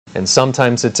and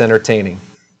sometimes it's entertaining.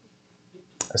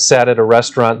 I sat at a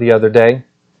restaurant the other day.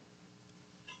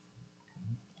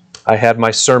 I had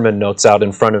my sermon notes out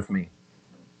in front of me,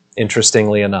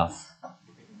 interestingly enough.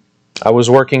 I was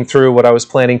working through what I was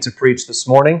planning to preach this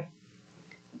morning.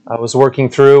 I was working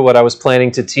through what I was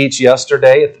planning to teach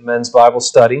yesterday at the men's Bible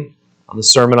study on the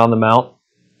Sermon on the Mount.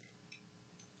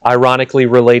 Ironically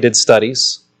related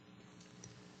studies.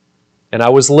 And I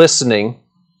was listening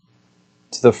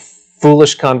to the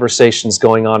foolish conversations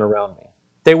going on around me.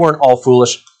 They weren't all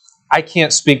foolish. I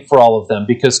can't speak for all of them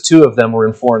because two of them were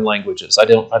in foreign languages. I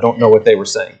don't know what they were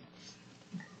saying.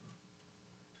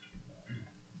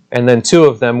 And then two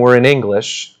of them were in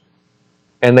English,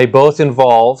 and they both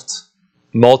involved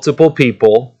multiple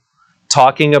people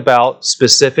talking about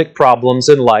specific problems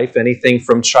in life, anything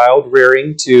from child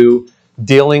rearing to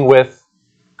dealing with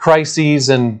crises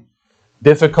and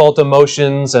difficult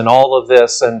emotions and all of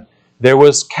this. And there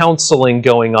was counseling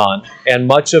going on. And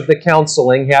much of the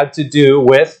counseling had to do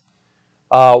with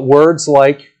words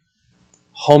like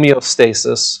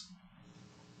homeostasis.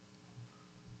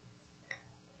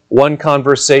 One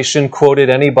conversation quoted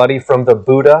anybody from the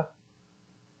Buddha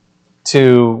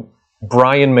to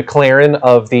Brian McLaren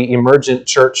of the Emergent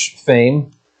Church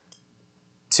fame,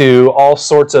 to all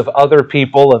sorts of other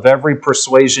people of every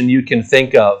persuasion you can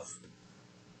think of.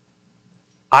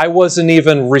 I wasn't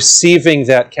even receiving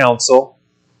that counsel.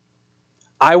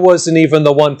 I wasn't even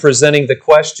the one presenting the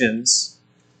questions.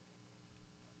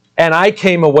 And I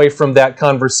came away from that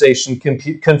conversation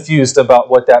confused about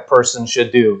what that person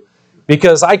should do,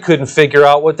 because I couldn't figure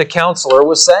out what the counselor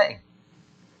was saying.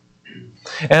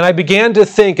 And I began to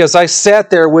think, as I sat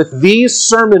there with these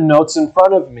sermon notes in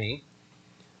front of me,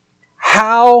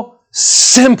 how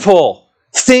simple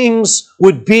things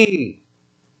would be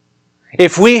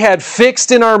if we had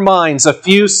fixed in our minds a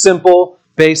few simple,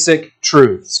 basic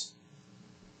truths.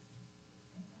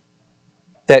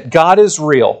 That God is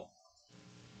real.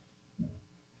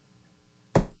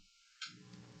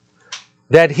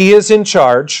 That He is in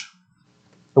charge.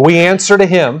 We answer to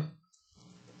Him.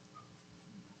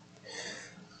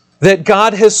 That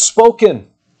God has spoken.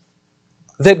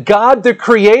 That God, the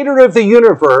creator of the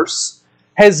universe,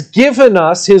 has given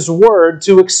us His word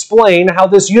to explain how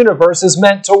this universe is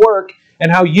meant to work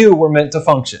and how you were meant to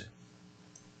function.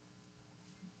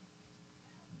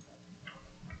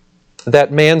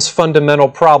 That man's fundamental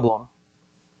problem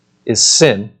is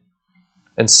sin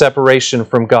and separation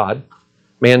from God.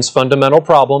 Man's fundamental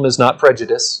problem is not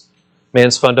prejudice.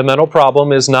 Man's fundamental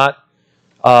problem is not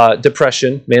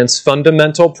depression. Man's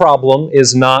fundamental problem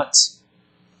is not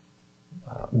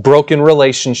broken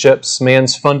relationships.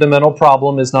 Man's fundamental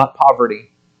problem is not poverty.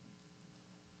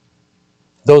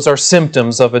 Those are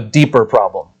symptoms of a deeper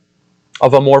problem,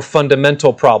 of a more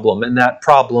fundamental problem, and that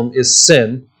problem is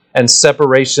sin and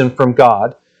separation from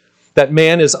God. That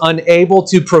man is unable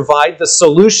to provide the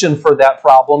solution for that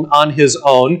problem on his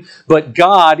own, but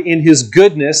God, in His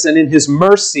goodness and in His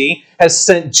mercy, has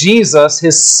sent Jesus,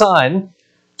 His Son,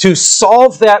 to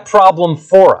solve that problem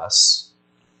for us,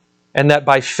 and that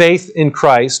by faith in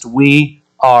Christ, we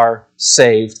are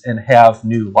saved and have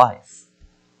new life.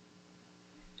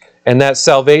 And that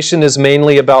salvation is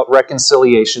mainly about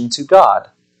reconciliation to God.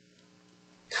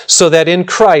 So that in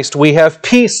Christ we have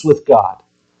peace with God.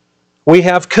 We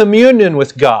have communion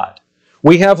with God.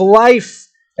 We have life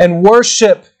and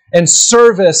worship and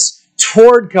service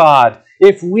toward God.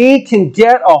 If we can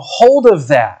get a hold of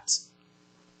that,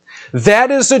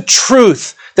 that is a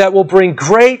truth that will bring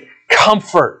great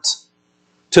comfort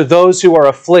to those who are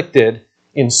afflicted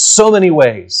in so many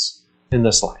ways in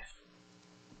this life.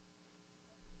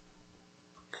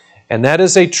 And that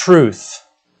is a truth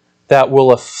that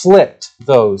will afflict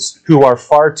those who are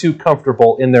far too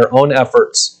comfortable in their own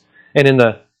efforts and in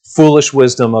the foolish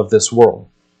wisdom of this world.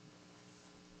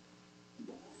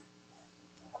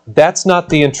 That's not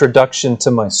the introduction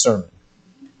to my sermon.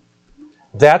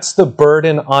 That's the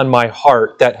burden on my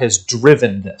heart that has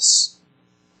driven this.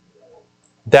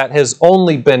 That has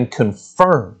only been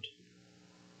confirmed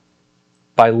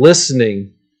by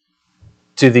listening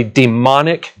to the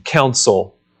demonic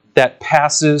counsel that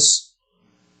passes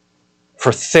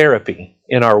for therapy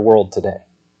in our world today.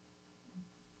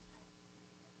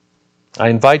 I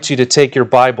invite you to take your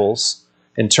Bibles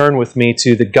and turn with me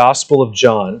to the Gospel of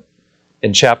John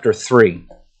in chapter 3.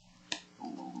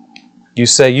 You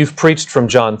say, you've preached from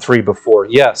John 3 before.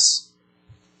 Yes.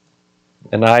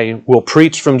 And I will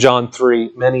preach from John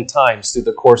 3 many times through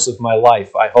the course of my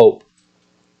life, I hope.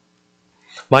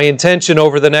 My intention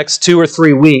over the next 2 or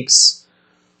 3 weeks,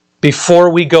 before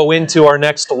we go into our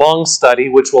next long study,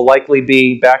 which will likely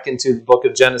be back into the book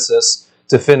of Genesis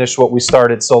to finish what we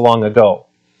started so long ago,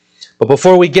 But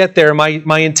before we get there,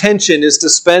 my intention is to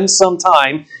spend some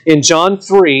time in John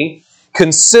 3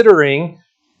 considering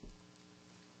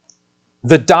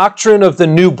the doctrine of the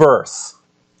new birth,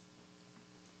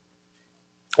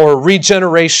 or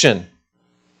regeneration,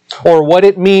 or what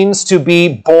it means to be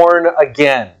born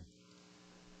again.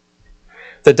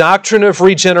 The doctrine of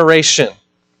regeneration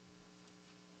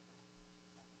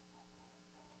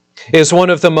is one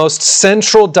of the most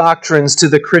central doctrines to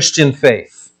the Christian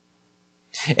faith.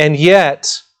 And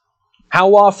yet,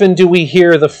 how often do we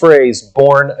hear the phrase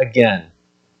born again?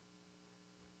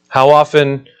 How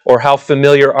often or how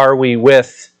familiar are we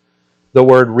with the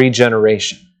word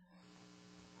regeneration?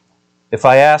 If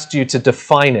I asked you to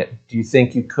define it, do you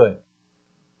think you could?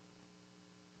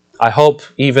 I hope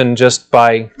even just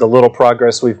by the little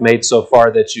progress we've made so far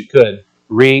that you could.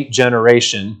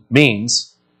 Regeneration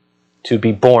means to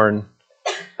be born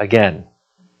again.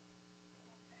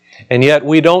 And yet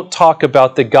we don't talk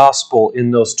about the gospel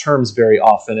in those terms very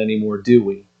often anymore, do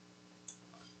we?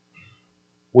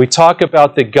 We talk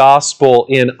about the gospel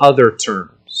in other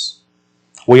terms.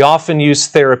 We often use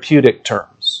therapeutic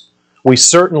terms. We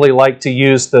certainly like to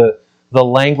use the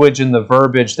language and the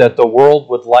verbiage that the world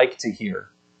would like to hear.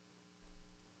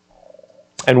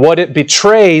 And what it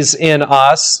betrays in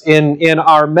us, in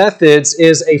our methods,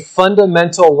 is a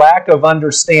fundamental lack of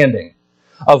understanding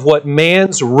of what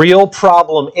man's real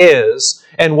problem is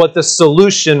and what the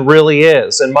solution really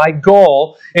is. And my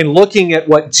goal in looking at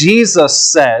what Jesus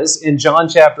says in John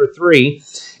chapter 3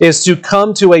 is to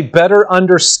come to a better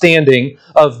understanding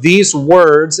of these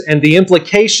words and the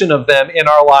implication of them in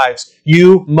our lives.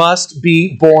 You must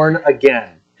be born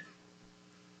again.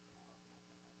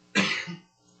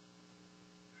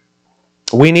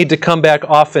 We need to come back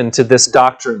often to this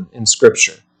doctrine in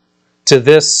Scripture, to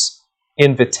this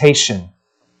invitation.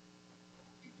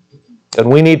 And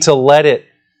we need to let it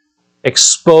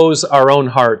expose our own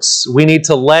hearts. We need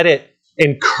to let it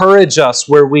encourage us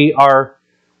where we are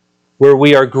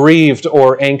grieved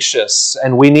or anxious.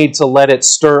 And we need to let it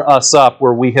stir us up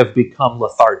where we have become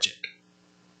lethargic.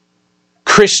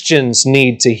 Christians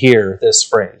need to hear this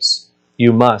phrase.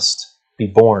 You must be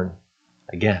born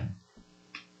again.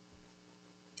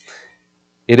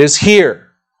 It is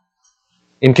here,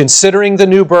 in considering the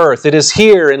new birth, it is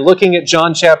here in looking at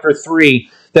John chapter 3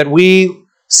 that we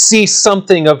see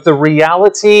something of the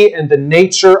reality and the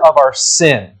nature of our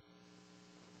sin.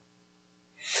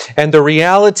 And the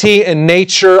reality and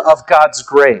nature of God's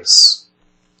grace.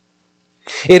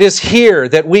 It is here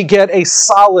that we get a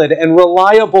solid and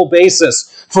reliable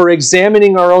basis for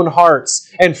examining our own hearts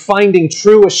and finding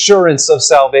true assurance of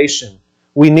salvation.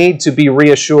 We need to be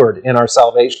reassured in our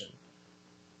salvation.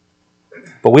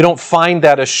 But we don't find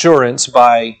that assurance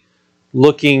by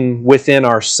looking within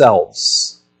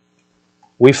ourselves.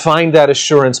 We find that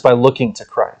assurance by looking to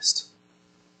Christ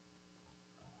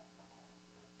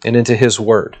and into His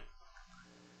Word.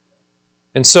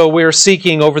 And so we're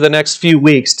seeking over the next few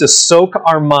weeks to soak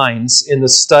our minds in the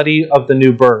study of the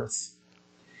new birth.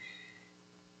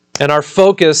 And our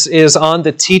focus is on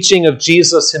the teaching of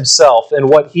Jesus Himself and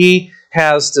what He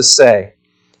has to say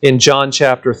in John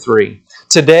chapter 3.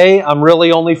 Today, I'm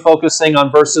really only focusing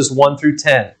on verses 1 through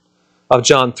 10 of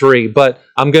John 3, but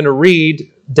I'm going to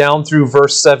read down through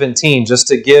verse 17 just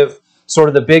to give sort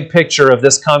of the big picture of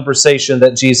this conversation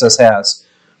that Jesus has.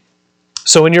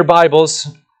 So in your Bibles,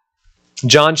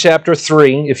 John chapter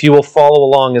 3, if you will follow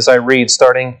along as I read,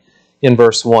 starting in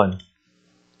verse 1.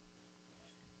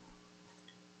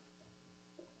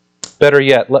 Better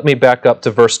yet, let me back up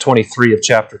to verse 23 of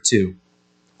chapter 2.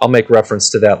 I'll make reference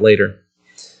to that later.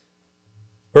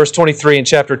 Verse 23 in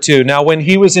chapter 2, Now when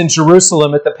He was in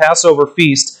Jerusalem at the Passover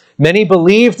feast, many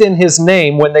believed in His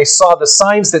name when they saw the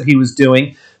signs that He was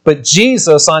doing, but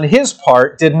Jesus, on His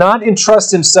part, did not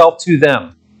entrust Himself to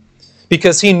them,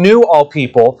 because He knew all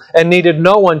people and needed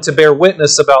no one to bear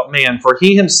witness about man, for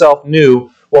He Himself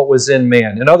knew what was in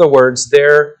man. In other words,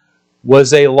 there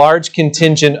was a large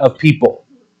contingent of people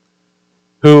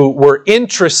who were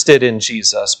interested in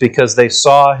Jesus because they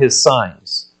saw His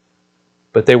signs,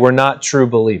 but they were not true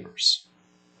believers.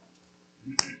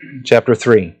 Chapter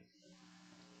 3.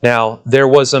 Now, there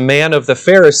was a man of the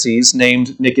Pharisees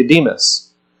named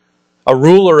Nicodemus, a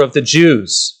ruler of the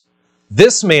Jews.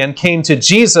 This man came to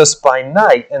Jesus by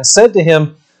night and said to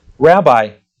Him,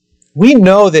 Rabbi, we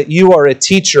know that you are a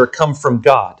teacher come from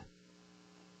God,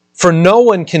 for no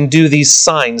one can do these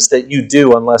signs that you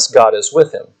do unless God is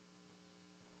with him.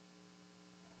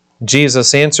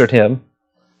 Jesus answered him,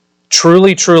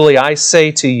 Truly, truly, I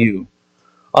say to you,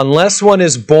 unless one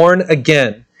is born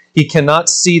again, he cannot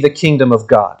see the kingdom of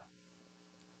God.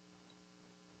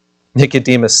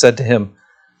 Nicodemus said to him,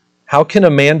 how can a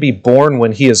man be born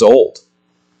when he is old?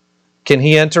 Can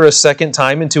he enter a second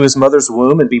time into his mother's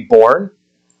womb and be born?"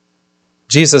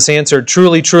 Jesus answered,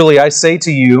 "Truly, truly, I say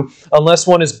to you, unless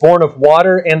one is born of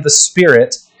water and the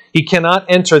Spirit, he cannot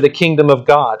enter the kingdom of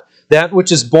God. That which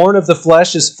is born of the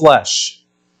flesh is flesh,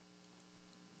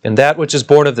 and that which is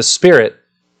born of the Spirit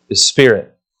is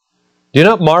spirit. Do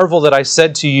not marvel that I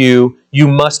said to you, you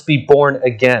must be born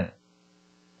again.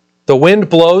 The wind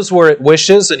blows where it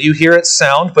wishes, and you hear its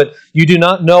sound, but you do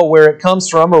not know where it comes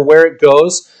from or where it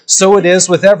goes. So it is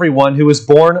with everyone who is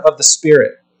born of the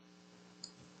Spirit."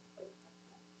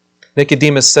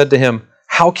 Nicodemus said to him,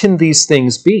 "How can these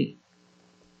things be?"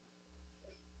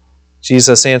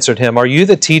 Jesus answered him, "Are you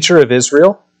the teacher of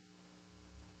Israel?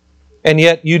 And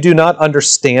yet you do not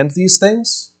understand these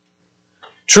things?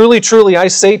 Truly, truly, I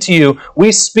say to you,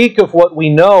 we speak of what we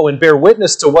know and bear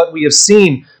witness to what we have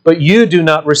seen, but you do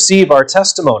not receive our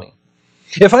testimony.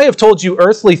 If I have told you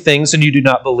earthly things and you do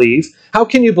not believe, how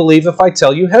can you believe if I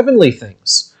tell you heavenly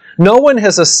things? No one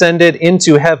has ascended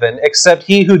into heaven except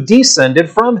he who descended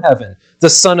from heaven, the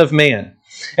Son of Man.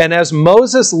 And as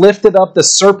Moses lifted up the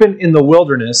serpent in the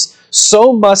wilderness,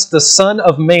 so must the Son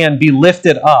of Man be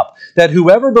lifted up, that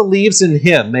whoever believes in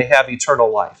him may have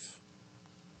eternal life.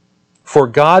 For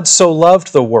God so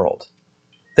loved the world,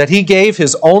 that he gave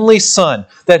his only Son,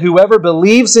 that whoever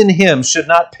believes in him should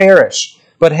not perish,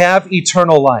 but have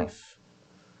eternal life.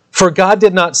 For God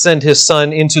did not send his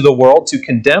Son into the world to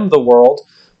condemn the world,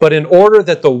 but in order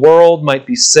that the world might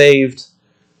be saved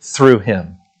through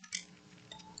him."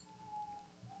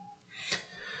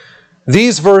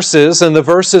 These verses and the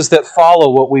verses that follow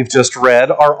what we've just read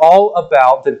are all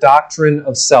about the doctrine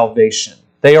of salvation.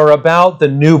 They are about the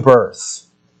new birth.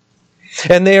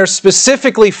 And they are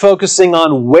specifically focusing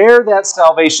on where that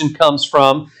salvation comes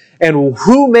from and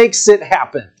who makes it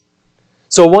happen.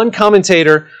 So one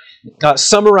commentator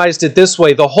summarized it this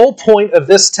way: the whole point of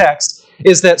this text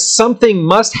is that something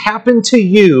must happen to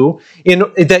you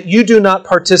that you do not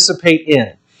participate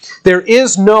in. There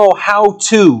is no how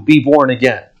to be born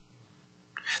again.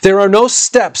 There are no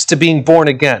steps to being born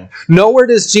again. Nowhere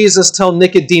does Jesus tell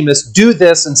Nicodemus, do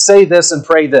this and say this and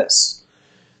pray this.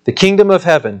 The kingdom of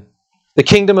heaven, the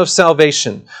kingdom of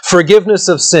salvation, forgiveness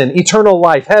of sin, eternal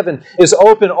life, heaven is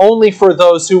open only for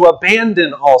those who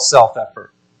abandon all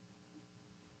self-effort.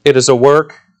 It is a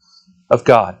work of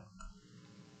God.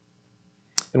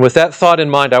 And with that thought in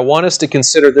mind, I want us to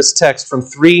consider this text from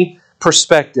three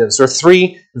perspectives or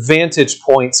three vantage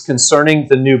points concerning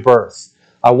the new birth.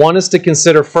 I want us to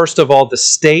consider, first of all, the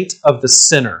state of the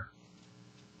sinner.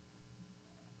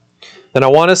 Then I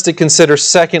want us to consider,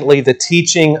 secondly, the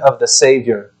teaching of the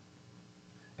Savior.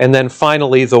 And then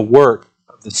finally, the work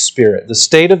of the Spirit. The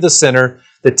state of the sinner,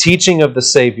 the teaching of the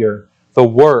Savior, the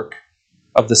work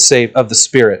of the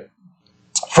Spirit.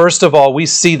 First of all, we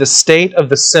see the state of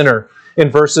the sinner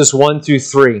in verses 1 through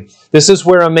 3. This is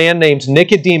where a man named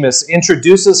Nicodemus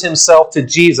introduces himself to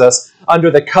Jesus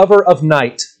under the cover of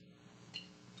night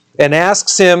and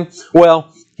asks him,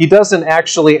 well, he doesn't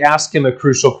actually ask him a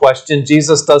crucial question.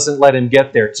 Jesus doesn't let him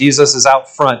get there. Jesus is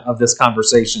out front of this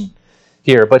conversation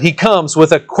here. But he comes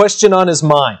with a question on his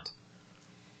mind.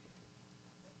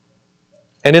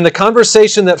 And in the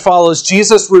conversation that follows,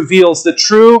 Jesus reveals the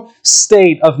true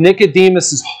state of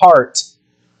Nicodemus' heart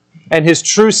and his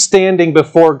true standing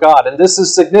before God. And this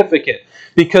is significant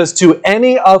because to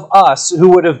any of us who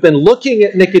would have been looking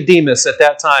at Nicodemus at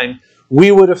that time, we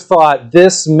would have thought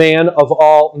this man of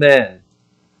all men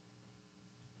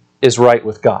is right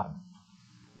with God.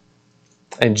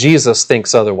 And Jesus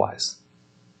thinks otherwise.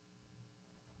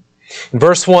 In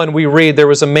verse 1, we read, there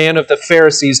was a man of the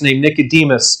Pharisees named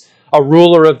Nicodemus, a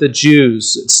ruler of the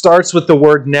Jews. It starts with the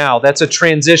word now. That's a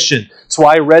transition. That's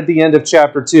why I read the end of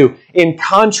chapter 2. In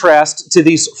contrast to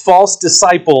these false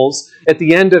disciples, at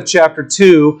the end of chapter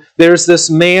 2, there's this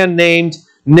man named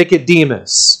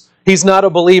Nicodemus. He's not a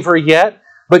believer yet,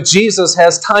 but Jesus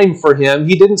has time for him.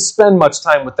 He didn't spend much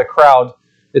time with the crowd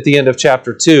at the end of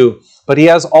chapter 2, but he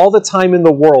has all the time in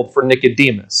the world for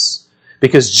Nicodemus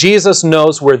because Jesus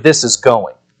knows where this is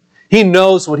going. He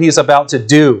knows what he's about to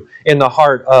do in the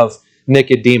heart of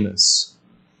Nicodemus.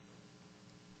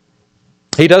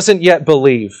 He doesn't yet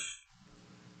believe,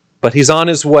 but he's on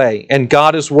his way, and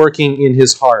God is working in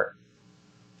his heart.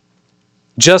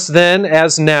 Just then,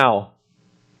 as now,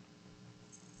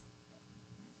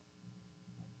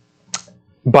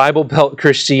 Bible Belt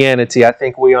Christianity, I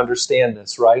think we understand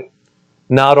this, right?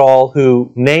 Not all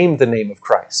who name the name of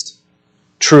Christ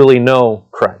truly know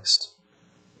Christ.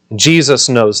 Jesus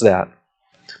knows that.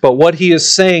 But what he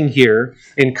is saying here,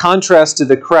 in contrast to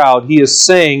the crowd, he is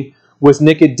saying with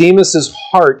Nicodemus'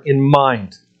 heart in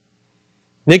mind.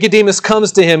 Nicodemus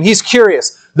comes to him. He's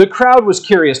curious. The crowd was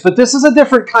curious, but this is a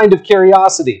different kind of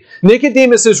curiosity.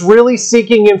 Nicodemus is really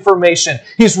seeking information.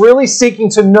 He's really seeking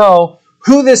to know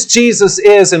who this Jesus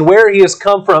is and where he has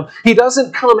come from. He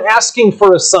doesn't come asking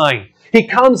for a sign. He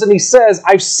comes and he says,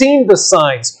 I've seen the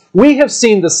signs. We have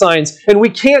seen the signs, and we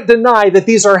can't deny that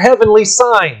these are heavenly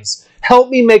signs. Help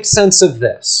me make sense of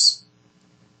this.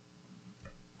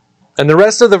 And the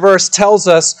rest of the verse tells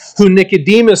us who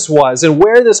Nicodemus was and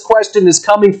where this question is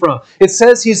coming from. It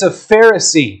says he's a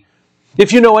Pharisee.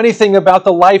 If you know anything about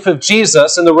the life of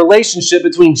Jesus and the relationship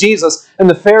between Jesus and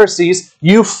the Pharisees,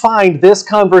 you find this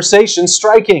conversation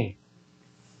striking.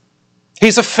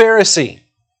 He's a Pharisee.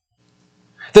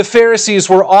 The Pharisees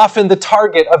were often the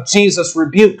target of Jesus'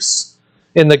 rebukes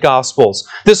in the Gospels.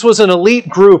 This was an elite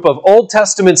group of Old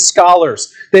Testament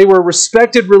scholars. They were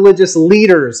respected religious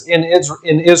leaders in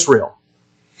Israel.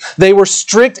 They were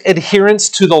strict adherents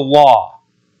to the law.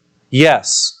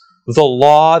 Yes, the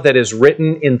law that is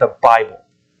written in the Bible.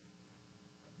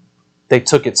 They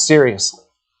took it seriously.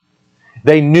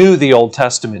 They knew the Old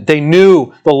Testament. They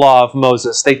knew the law of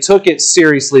Moses. They took it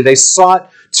seriously. They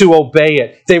sought to obey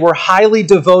it. They were highly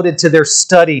devoted to their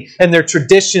study and their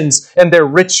traditions and their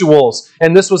rituals.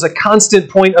 And this was a constant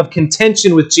point of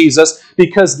contention with Jesus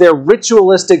because their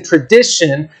ritualistic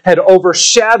tradition had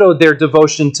overshadowed their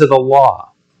devotion to the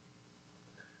law.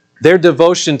 Their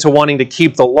devotion to wanting to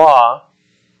keep the law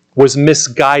was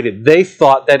misguided. They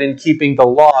thought that in keeping the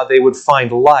law, they would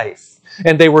find life.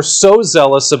 And they were so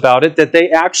zealous about it that they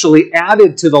actually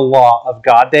added to the law of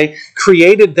God. They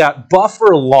created that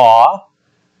buffer law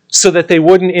so that they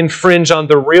wouldn't infringe on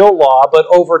the real law, but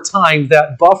over time,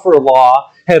 that buffer law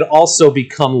had also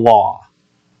become law.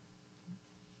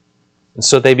 And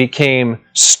so they became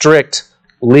strict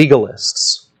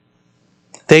legalists.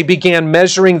 They began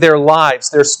measuring their lives,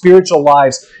 their spiritual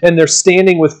lives, and their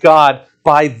standing with God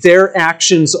by their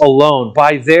actions alone,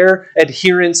 by their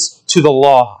adherence to the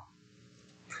law.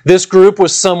 This group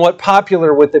was somewhat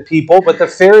popular with the people, but the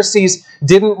Pharisees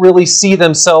didn't really see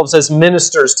themselves as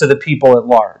ministers to the people at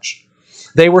large.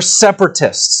 They were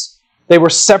separatists. They were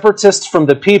separatists from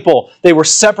the people. They were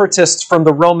separatists from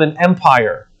the Roman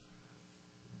Empire.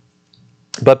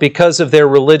 But because of their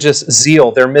religious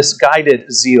zeal, their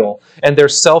misguided zeal, and their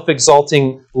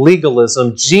self-exalting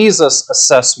legalism, Jesus'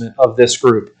 assessment of this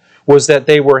group was that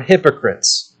they were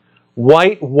hypocrites,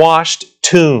 whitewashed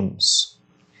tombs,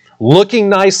 looking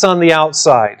nice on the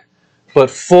outside, but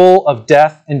full of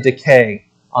death and decay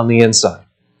on the inside.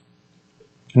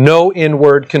 No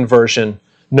inward conversion,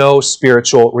 no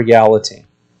spiritual reality.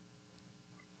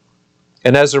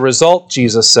 And as a result,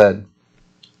 Jesus said,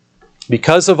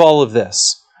 because of all of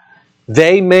this,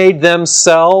 they made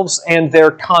themselves and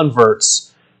their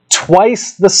converts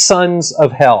twice the sons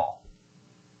of hell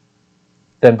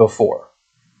than before.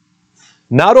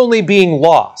 Not only being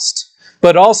lost,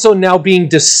 but also now being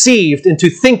deceived into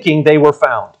thinking they were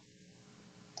found,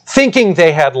 thinking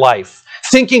they had life,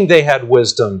 thinking they had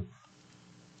wisdom,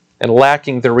 and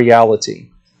lacking the reality.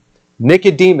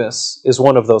 Nicodemus is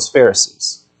one of those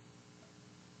Pharisees.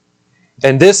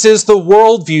 And this is the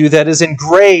worldview that is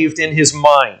engraved in his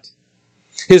mind.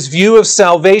 His view of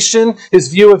salvation, his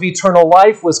view of eternal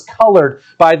life was colored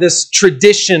by this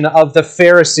tradition of the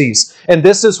Pharisees. And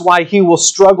this is why he will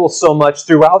struggle so much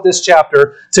throughout this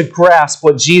chapter to grasp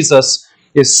what Jesus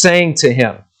is saying to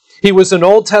him. He was an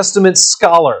Old Testament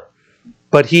scholar,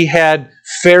 but he had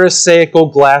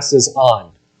Pharisaical glasses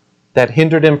on that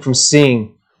hindered him from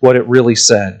seeing what it really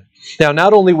said. Now,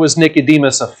 not only was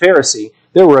Nicodemus a Pharisee,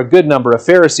 there were a good number of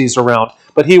Pharisees around,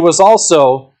 but he was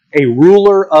also a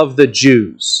ruler of the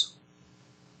Jews.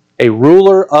 A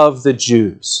ruler of the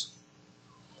Jews.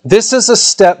 This is a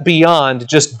step beyond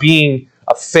just being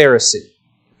a Pharisee.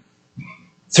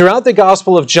 Throughout the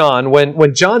Gospel of John,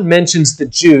 when John mentions the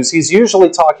Jews, he's usually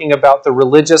talking about the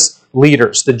religious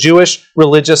leaders, the Jewish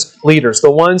religious leaders,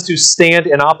 the ones who stand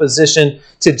in opposition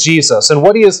to Jesus. And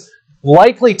what he is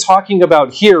likely talking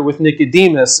about here with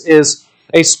Nicodemus is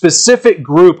a specific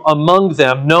group among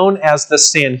them known as the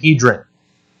Sanhedrin.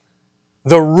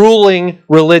 The ruling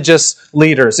religious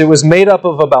leaders. It was made up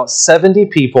of about 70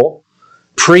 people,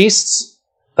 priests,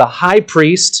 the high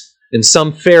priest, and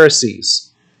some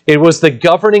Pharisees. It was the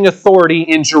governing authority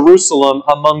in Jerusalem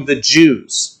among the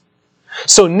Jews.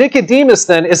 So Nicodemus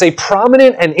then is a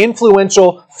prominent and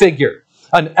influential figure,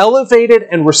 an elevated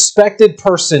and respected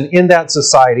person in that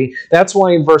society. That's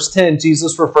why in verse 10,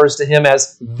 Jesus refers to him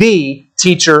as the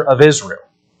teacher of Israel.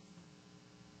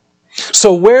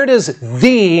 So where does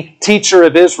the teacher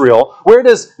of Israel, where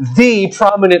does the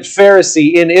prominent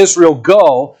Pharisee in Israel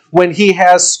go when he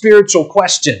has spiritual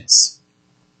questions?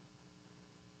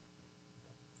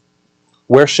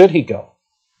 Where should he go?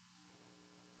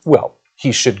 Well,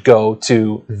 he should go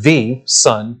to the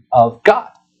Son of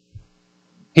God.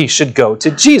 He should go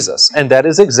to Jesus, and that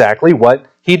is exactly what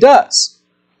he does.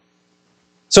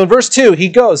 So in verse 2, he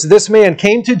goes, this man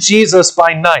came to Jesus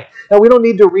by night. Now, we don't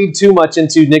need to read too much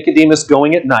into Nicodemus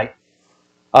going at night.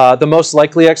 The most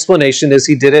likely explanation is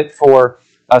he did it for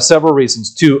several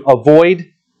reasons. To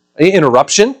avoid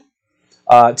interruption,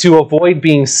 to avoid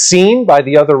being seen by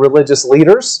the other religious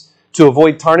leaders, to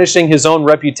avoid tarnishing his own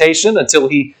reputation until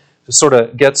he sort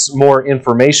of gets more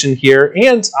information here,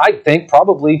 and I think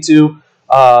probably to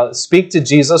speak to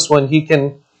Jesus when he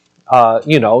can,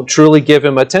 truly give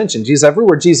him attention.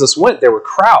 Everywhere Jesus went, there were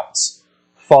crowds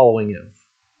following him.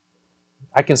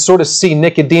 I can sort of see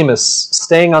Nicodemus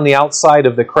staying on the outside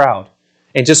of the crowd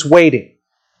and just waiting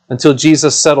until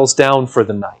Jesus settles down for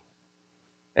the night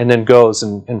and then goes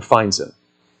and finds him.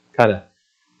 Kind of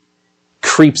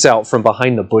creeps out from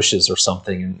behind the bushes or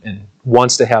something and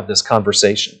wants to have this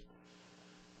conversation.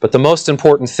 But the most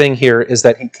important thing here is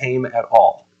that he came at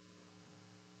all.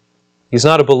 He's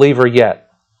not a believer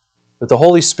yet, but the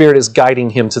Holy Spirit is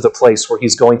guiding him to the place where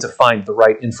he's going to find the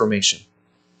right information.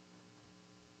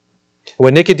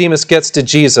 When Nicodemus gets to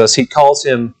Jesus, he calls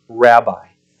him Rabbi.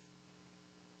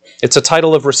 It's a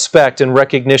title of respect and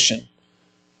recognition.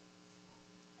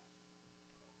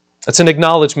 It's an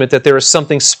acknowledgement that there is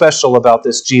something special about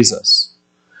this Jesus.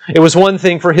 It was one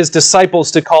thing for his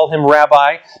disciples to call him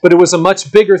Rabbi, but it was a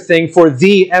much bigger thing for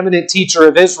the eminent teacher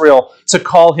of Israel to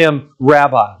call him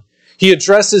Rabbi. He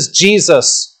addresses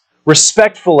Jesus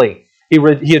respectfully.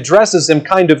 He addresses him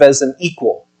kind of as an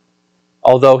equal,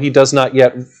 although he does not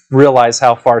yet realize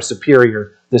how far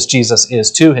superior this Jesus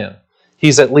is to him.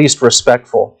 He's at least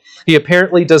respectful. He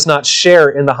apparently does not share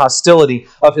in the hostility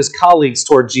of his colleagues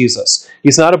toward Jesus.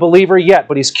 He's not a believer yet,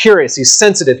 but he's curious, he's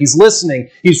sensitive, he's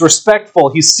listening, he's respectful,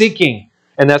 he's seeking,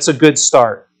 and that's a good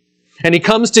start. And he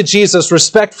comes to Jesus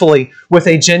respectfully with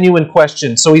a genuine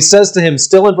question. So he says to him,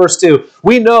 still in verse 2,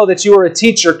 "We know that you are a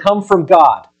teacher come from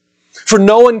God, for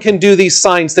no one can do these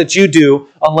signs that you do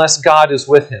unless God is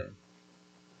with him."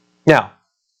 Now,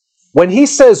 when he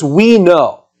says, "We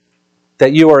know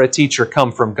that you are a teacher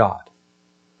come from God,"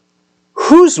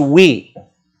 who's we?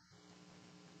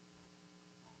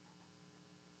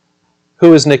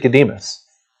 Who is Nicodemus?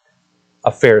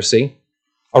 A Pharisee,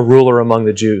 a ruler among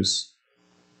the Jews.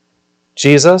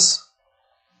 Jesus,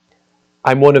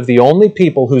 I'm one of the only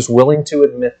people who's willing to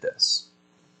admit this,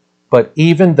 but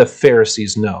even the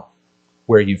Pharisees know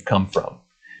where you've come from,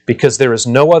 because there is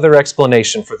no other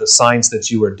explanation for the signs that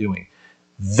you are doing.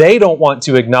 They don't want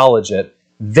to acknowledge it.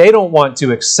 They don't want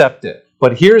to accept it.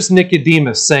 But here's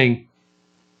Nicodemus saying,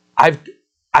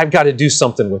 I've got to do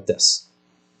something with this.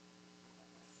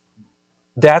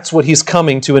 That's what he's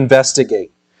coming to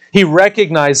investigate. He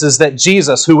recognizes that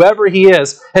Jesus, whoever he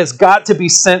is, has got to be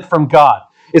sent from God.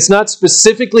 It's not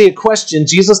specifically a question.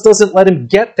 Jesus doesn't let him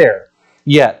get there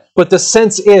yet. But the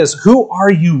sense is, who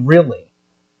are you really?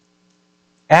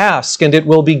 Ask and it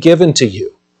will be given to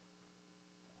you.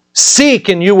 Seek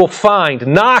and you will find.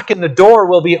 Knock and the door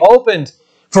will be opened.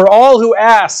 For all who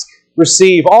ask,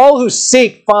 receive. All who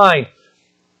seek, find.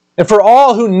 And for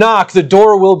all who knock, the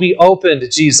door will be opened,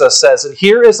 Jesus says. And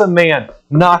here is a man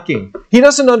knocking. He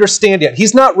doesn't understand yet.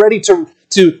 He's not ready to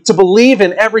believe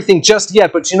in everything just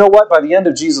yet. But you know what? By the end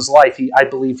of Jesus' life, I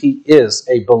believe he is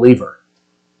a believer.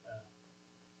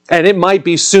 And it might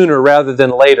be sooner rather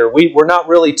than later. We're not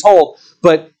really told.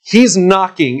 But he's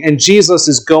knocking and Jesus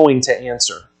is going to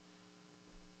answer.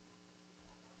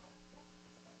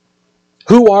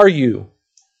 Who are you,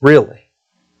 really?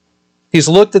 He's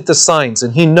looked at the signs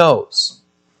and he knows.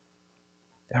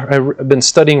 I've been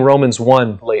studying Romans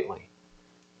 1 lately.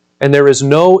 And there is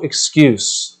no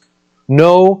excuse.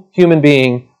 No human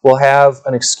being will have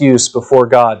an excuse before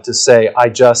God to say, I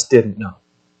just didn't know.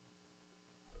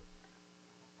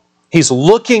 He's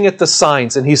looking at the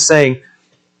signs and he's saying,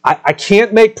 I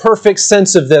can't make perfect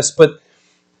sense of this, but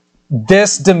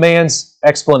this demands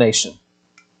explanation.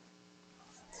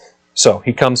 So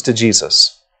he comes to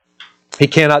Jesus. He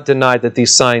cannot deny that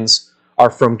these signs are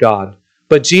from God.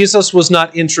 But Jesus was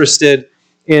not interested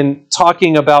in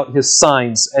talking about his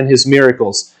signs and his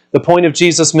miracles. The point of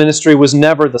Jesus' ministry was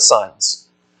never the signs.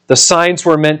 The signs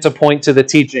were meant to point to the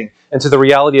teaching and to the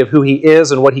reality of who he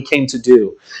is and what he came to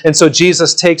do. And so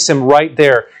Jesus takes him right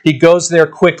there. He goes there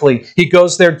quickly. He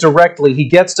goes there directly. He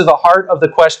gets to the heart of the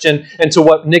question and to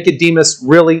what Nicodemus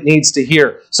really needs to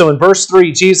hear. So in verse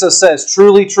 3, Jesus says,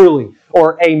 truly, truly,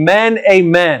 or amen,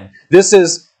 amen. This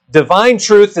is divine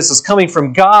truth. This is coming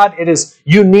from God.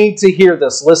 You need to hear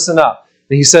this. Listen up.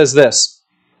 And he says this.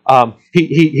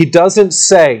 He doesn't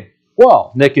say,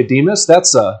 Well, Nicodemus,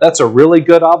 that's a really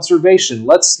good observation.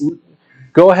 Let's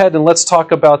go ahead and let's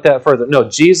talk about that further. No,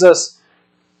 Jesus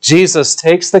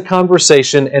takes the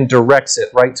conversation and directs it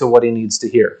right to what he needs to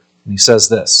hear. And he says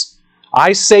this,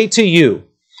 I say to you,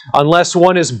 unless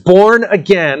one is born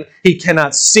again, he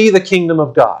cannot see the kingdom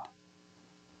of God.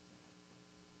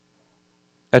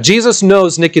 Now, Jesus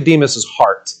knows Nicodemus'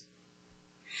 heart.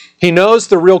 He knows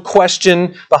the real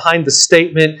question behind the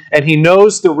statement, and he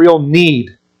knows the real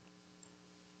need.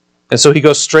 And so he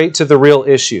goes straight to the real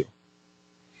issue.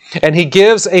 And he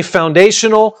gives a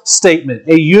foundational statement,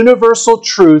 a universal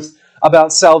truth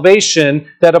about salvation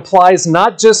that applies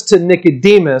not just to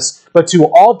Nicodemus, but to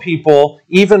all people,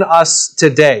 even us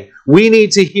today. We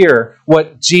need to hear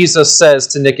what Jesus says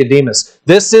to Nicodemus.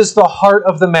 This is the heart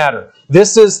of the matter.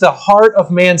 This is the heart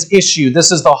of man's issue.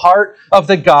 This is the heart of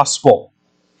the gospel.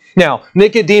 Now,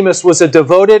 Nicodemus was a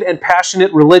devoted and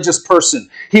passionate religious person.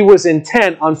 He was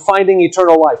intent on finding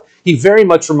eternal life. He very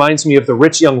much reminds me of the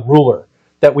rich young ruler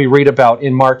that we read about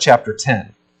in Mark chapter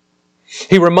 10.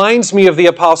 He reminds me of the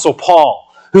Apostle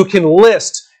Paul, who can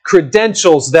list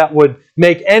credentials that would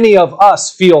make any of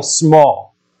us feel small.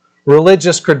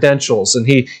 Religious credentials, and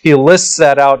he lists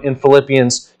that out in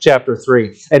Philippians chapter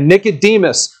 3. And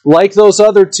Nicodemus, like those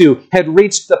other two, had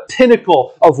reached the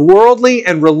pinnacle of worldly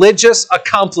and religious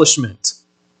accomplishment.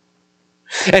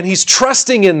 And he's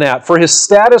trusting in that for his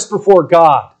status before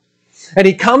God. And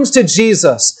he comes to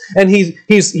Jesus, and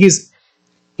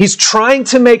he's trying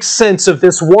to make sense of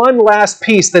this one last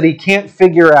piece that he can't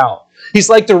figure out. He's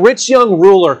like the rich young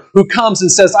ruler who comes and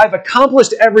says, I've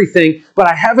accomplished everything, but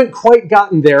I haven't quite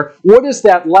gotten there. What is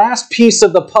that last piece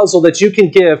of the puzzle that you can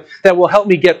give that will help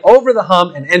me get over the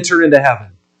hump and enter into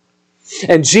heaven?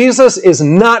 And Jesus is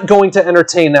not going to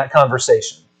entertain that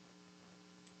conversation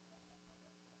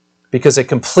because it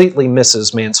completely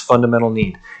misses man's fundamental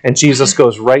need. And Jesus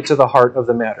goes right to the heart of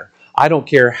the matter. I don't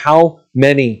care how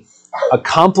many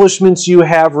accomplishments you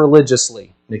have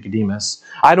religiously, Nicodemus.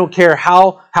 I don't care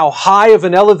how high of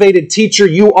an elevated teacher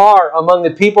you are among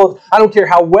the people. I don't care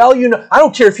how well you know. I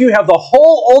don't care if you have the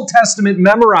whole Old Testament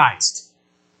memorized.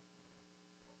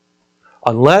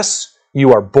 Unless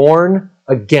you are born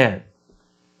again,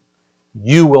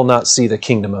 you will not see the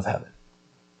kingdom of heaven.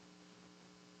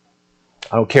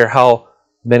 I don't care how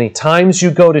many times you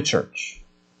go to church.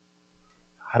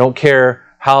 I don't care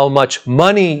how much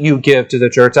money you give to the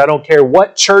church. I don't care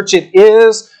what church it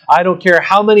is. I don't care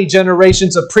how many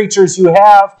generations of preachers you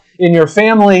have in your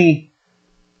family.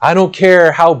 I don't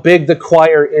care how big the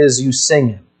choir is you sing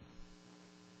in.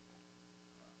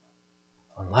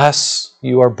 Unless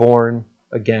you are born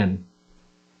again,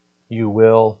 you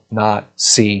will not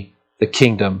see the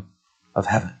kingdom of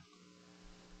heaven.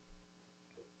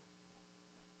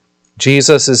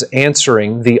 Jesus is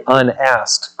answering the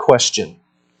unasked question.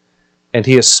 And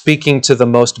he is speaking to the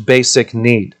most basic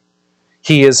need.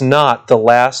 He is not the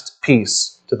last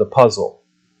piece to the puzzle.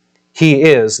 He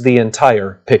is the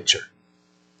entire picture.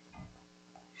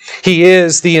 He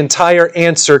is the entire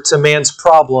answer to man's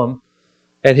problem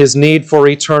and his need for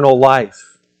eternal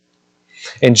life.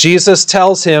 And Jesus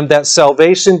tells him that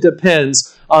salvation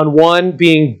depends on one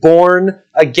being born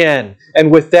again.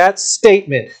 And with that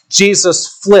statement,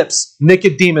 Jesus flips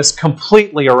Nicodemus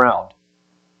completely around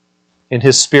in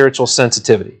his spiritual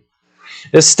sensitivity.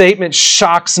 This statement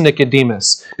shocks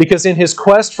Nicodemus because in his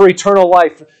quest for eternal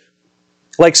life,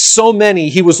 like so many,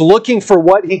 he was looking for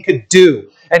what he could do.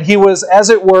 And he was, as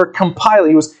it were,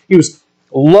 compiling. He was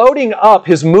loading up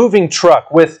his moving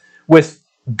truck with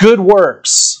good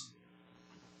works.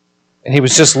 And he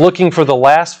was just looking for the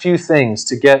last few things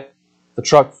to get the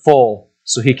truck full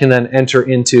so he can then enter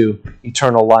into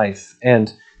eternal life.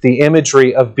 And the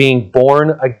imagery of being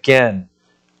born again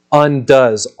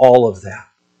undoes all of that.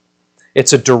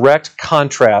 It's a direct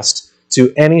contrast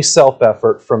to any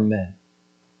self-effort from men.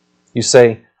 You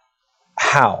say,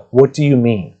 how? What do you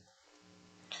mean?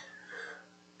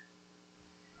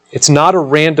 It's not a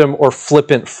random or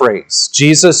flippant phrase.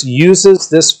 Jesus uses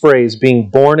this phrase, being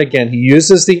born again. He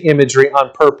uses the imagery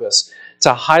on purpose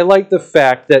to highlight the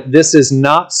fact that this is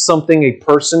not something a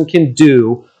person can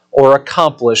do or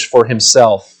accomplish for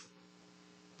himself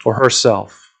or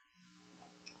herself.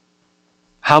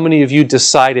 How many of you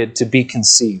decided to be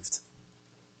conceived?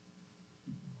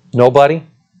 Nobody?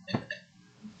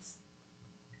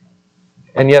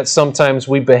 And yet sometimes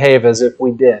we behave as if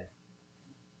we did.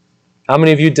 How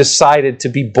many of you decided to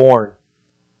be born?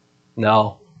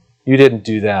 No, you didn't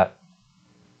do that.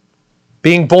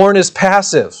 Being born is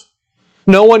passive.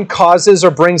 No one causes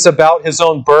or brings about his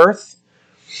own birth.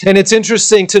 And it's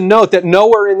interesting to note that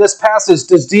nowhere in this passage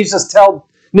does Jesus tell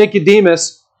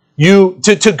Nicodemus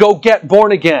to go get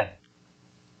born again.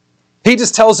 He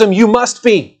just tells him, you must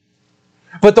be.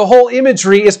 But the whole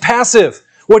imagery is passive.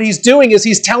 What he's doing is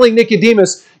he's telling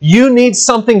Nicodemus, you need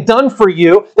something done for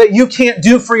you that you can't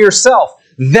do for yourself.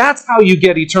 That's how you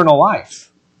get eternal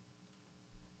life.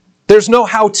 There's no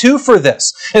how-to for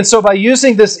this. And so by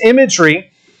using this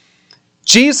imagery,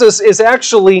 Jesus is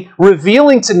actually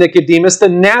revealing to Nicodemus the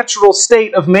natural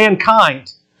state of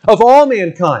mankind, of all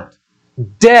mankind.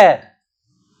 Dead.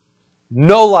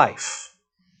 No life.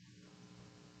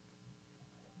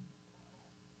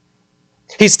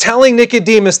 He's telling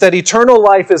Nicodemus that eternal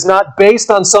life is not based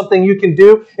on something you can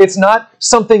do. It's not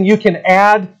something you can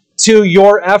add to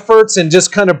your efforts and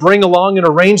just kind of bring along and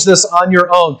arrange this on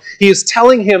your own. He is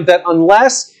telling him that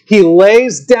unless he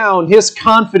lays down his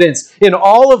confidence in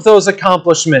all of those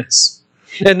accomplishments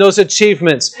and those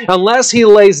achievements, unless he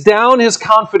lays down his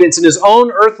confidence in his own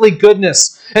earthly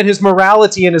goodness and his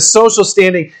morality and his social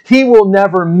standing, he will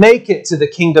never make it to the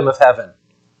kingdom of heaven.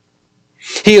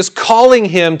 He is calling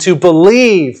him to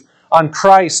believe on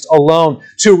Christ alone,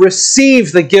 to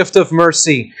receive the gift of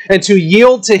mercy, and to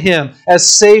yield to him as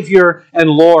Savior and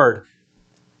Lord.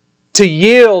 To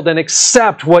yield and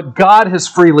accept what God has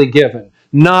freely given,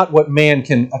 not what man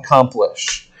can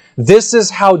accomplish. This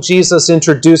is how Jesus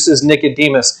introduces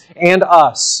Nicodemus and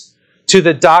us to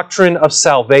the doctrine of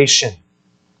salvation,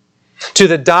 to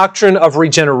the doctrine of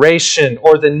regeneration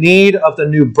or the need of the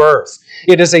new birth.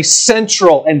 It is a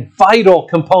central and vital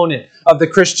component of the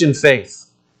Christian faith.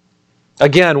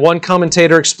 Again, one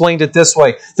commentator explained it this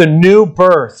way: the new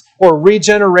birth or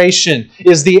regeneration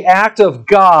is the act of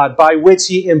God by which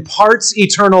He imparts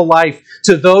eternal life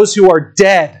to those who are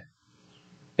dead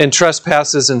in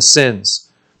trespasses and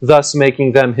sins, thus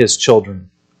making them His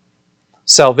children.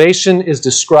 Salvation is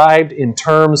described in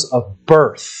terms of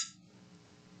birth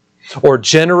or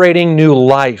generating new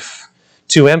life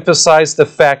to emphasize the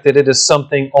fact that it is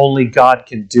something only God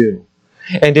can do.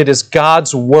 And it is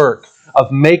God's work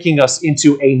of making us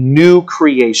into a new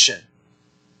creation.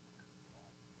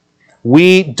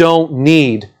 We don't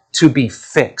need to be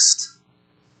fixed.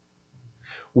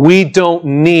 We don't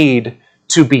need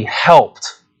to be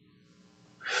helped.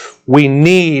 We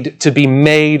need to be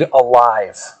made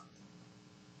alive.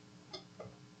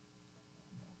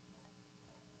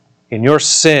 In your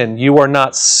sin, you are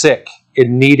not sick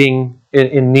in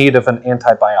need of an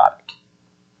antibiotic.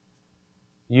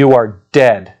 You are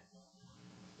dead,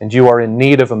 and you are in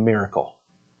need of a miracle.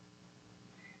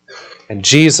 And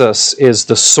Jesus is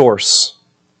the source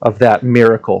of that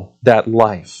miracle, that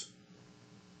life.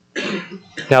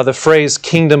 Now, the phrase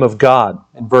kingdom of God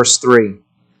in verse 3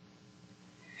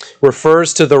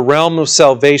 refers to the realm of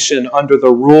salvation under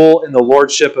the rule and the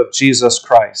lordship of Jesus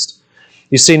Christ.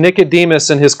 You see, Nicodemus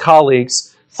and his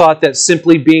colleagues thought that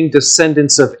simply being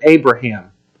descendants of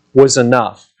Abraham was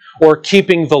enough, or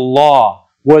keeping the law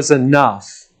was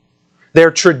enough.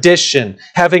 Their tradition,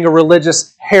 having a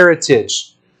religious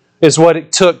heritage, is what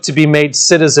it took to be made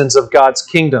citizens of God's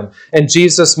kingdom. And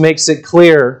Jesus makes it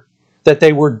clear that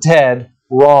they were dead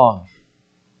wrong.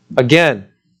 Again,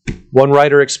 one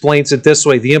writer explains it this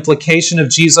way: the implication of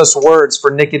Jesus' words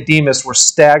for Nicodemus were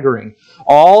staggering.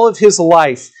 All of his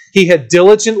life, he had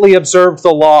diligently observed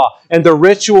the law and the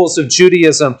rituals of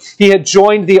Judaism. He had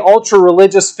joined the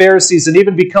ultra-religious Pharisees and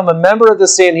even become a member of the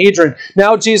Sanhedrin.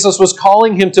 Now Jesus was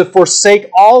calling him to forsake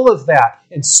all of that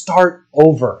and start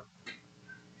over.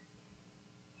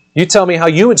 You tell me how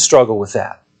you would struggle with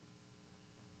that.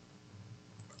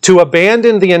 To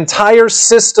abandon the entire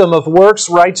system of works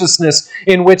righteousness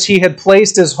in which he had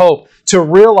placed his hope, to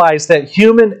realize that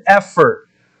human effort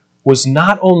was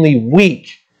not only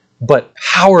weak, but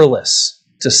powerless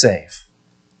to save.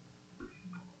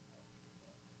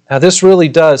 Now, this really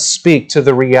does speak to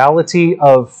the reality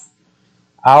of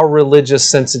our religious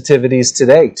sensitivities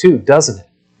today, too, doesn't it?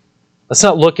 Let's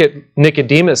not look at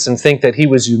Nicodemus and think that he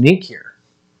was unique here.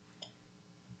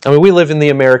 I mean, we live in the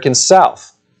American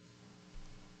South.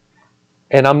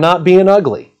 And I'm not being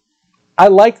ugly. I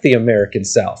like the American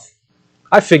South.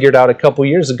 I figured out a couple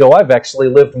years ago I've actually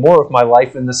lived more of my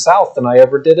life in the South than I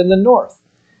ever did in the North.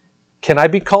 Can I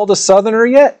be called a Southerner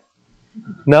yet?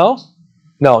 No?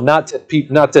 No, not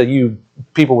to you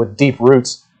people with deep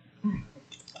roots.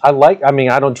 I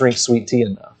don't drink sweet tea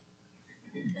enough.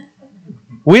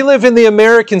 We live in the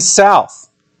American South,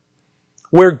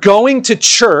 where going to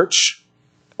church,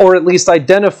 or at least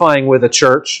identifying with a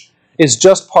church, is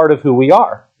just part of who we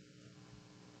are.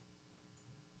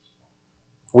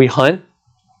 We hunt,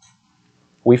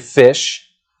 we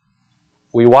fish,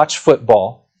 we watch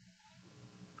football,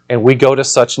 and we go to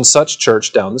such and such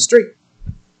church down the street.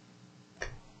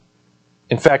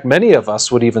 In fact, many of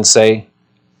us would even say,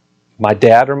 my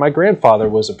dad or my grandfather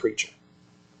was a preacher.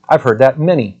 I've heard that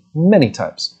many, many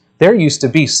times. There used to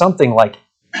be something like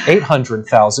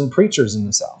 800,000 preachers in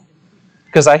the South,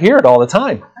 because I hear it all the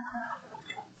time.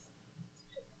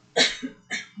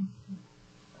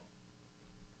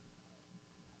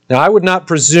 Now, I would not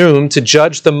presume to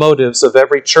judge the motives of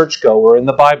every churchgoer in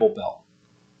the Bible Belt.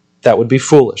 That would be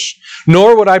foolish.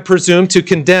 Nor would I presume to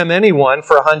condemn anyone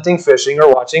for hunting, fishing,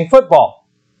 or watching football.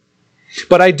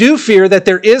 But I do fear that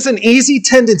there is an easy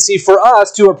tendency for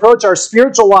us to approach our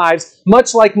spiritual lives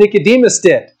much like Nicodemus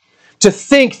did, to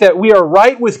think that we are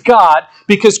right with God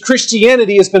because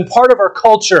Christianity has been part of our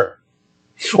culture,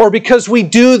 or because we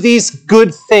do these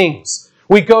good things.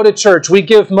 We go to church, we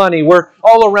give money, we're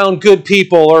all around good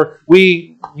people, or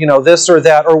we, this or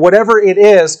that, or whatever it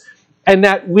is, and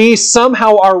that we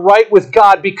somehow are right with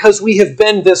God because we have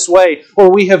been this way, or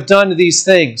we have done these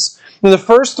things. And the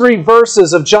first 3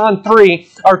 verses of John 3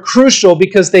 are crucial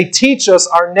because they teach us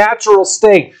our natural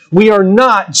state. We are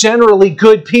not generally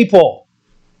good people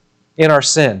in our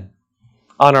sin,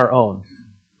 on our own.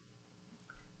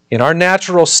 In our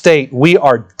natural state, we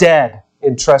are dead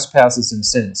in trespasses and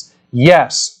sins.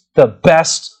 Yes, the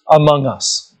best among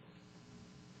us.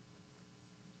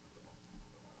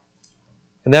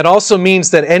 And that also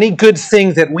means that any good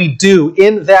thing that we do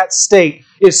in that state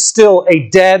is still a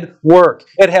dead work.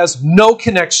 It has no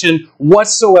connection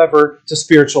whatsoever to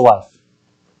spiritual life.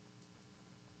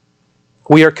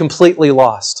 We are completely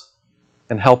lost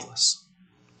and helpless.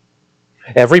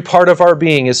 Every part of our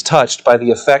being is touched by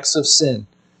the effects of sin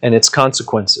and its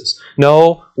consequences.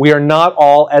 No, we are not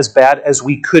all as bad as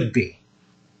we could be,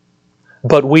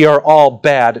 but we are all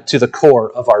bad to the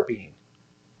core of our being.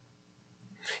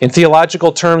 In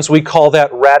theological terms, we call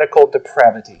that radical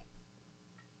depravity,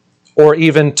 or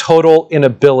even total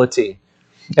inability.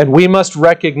 And we must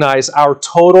recognize our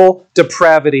total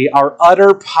depravity, our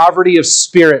utter poverty of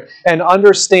spirit, and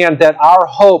understand that our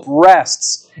hope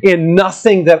rests in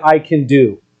nothing that I can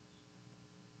do,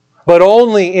 but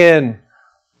only in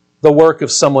the work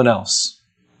of someone else.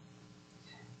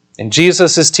 And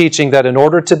Jesus is teaching that in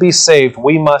order to be saved,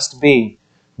 we must be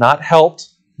not helped,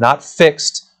 not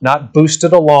fixed, not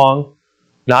boosted along,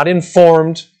 not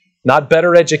informed, not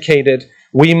better educated.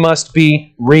 We must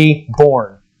be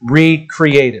reborn,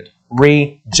 recreated,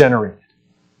 regenerated.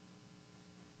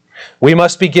 We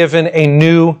must be given a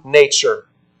new nature,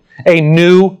 a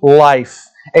new life,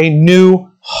 a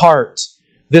new heart.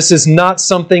 This is not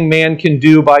something man can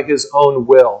do by his own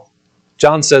will.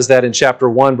 John says that in chapter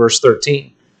 1, verse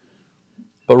 13.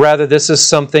 But rather, this is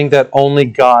something that only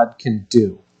God can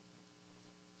do.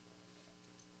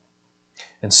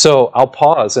 And so, I'll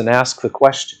pause and ask the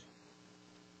question.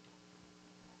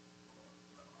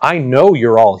 I know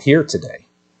you're all here today.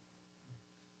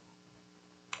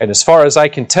 And as far as I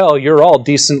can tell, you're all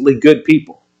decently good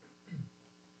people.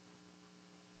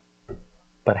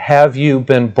 But have you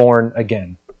been born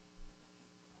again?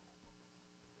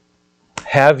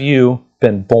 Have you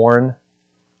been born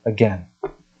again?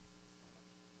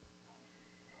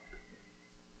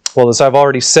 Well, as I've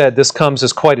already said, this comes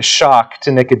as quite a shock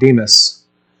to Nicodemus,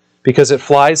 because it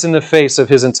flies in the face of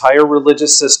his entire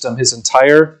religious system, his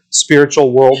entire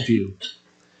spiritual worldview.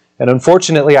 And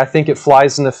unfortunately, I think it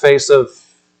flies in the face of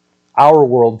our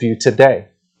worldview today.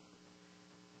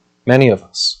 Many of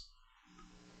us,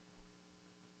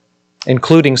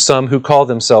 including some who call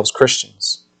themselves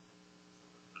Christians.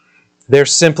 There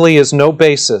simply is no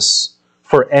basis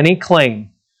for any claim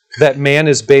that man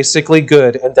is basically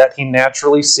good and that he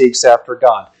naturally seeks after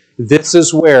God. This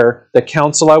is where the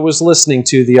counsel I was listening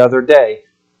to the other day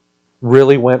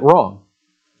really went wrong.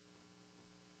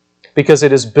 Because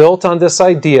it is built on this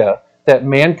idea that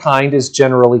mankind is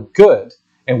generally good,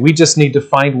 and we just need to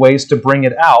find ways to bring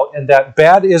it out, and that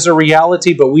bad is a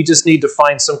reality, but we just need to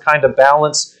find some kind of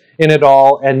balance in it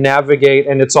all and navigate,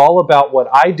 and it's all about what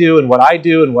I do and what I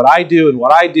do and what I do and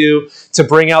what I do to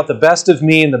bring out the best of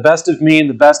me and the best of me and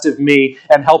the best of me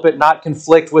and help it not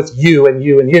conflict with you and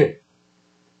you and you.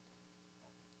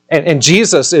 And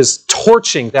Jesus is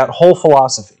torching that whole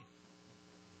philosophy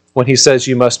when he says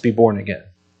you must be born again.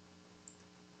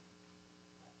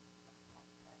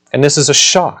 And this is a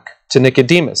shock to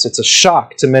Nicodemus. It's a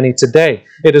shock to many today.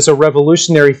 It is a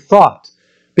revolutionary thought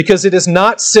because it is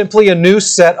not simply a new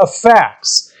set of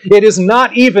facts. It is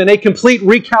not even a complete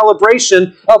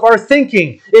recalibration of our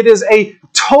thinking. It is a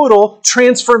total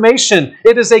transformation.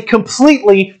 It is a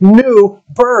completely new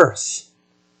birth.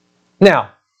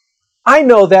 Now, I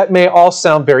know that may all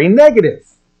sound very negative.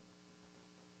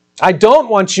 I don't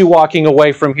want you walking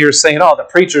away from here saying, oh, the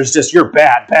preacher's just, you're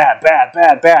bad, bad, bad,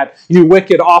 bad, bad. You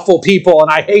wicked, awful people,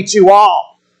 and I hate you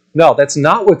all. No, that's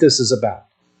not what this is about.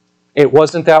 It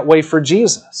wasn't that way for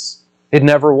Jesus. It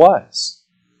never was.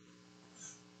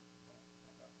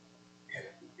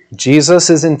 Jesus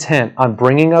is intent on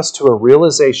bringing us to a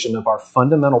realization of our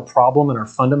fundamental problem and our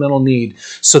fundamental need,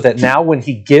 so that now when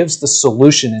he gives the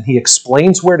solution and he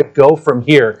explains where to go from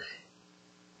here,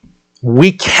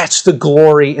 we catch the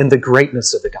glory and the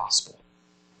greatness of the gospel.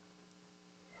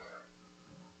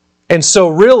 And so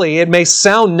really, it may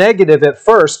sound negative at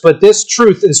first, but this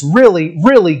truth is really,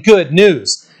 really good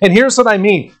news. And here's what I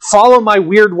mean. Follow my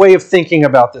weird way of thinking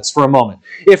about this for a moment.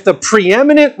 If the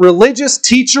preeminent religious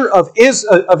teacher of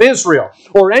Israel,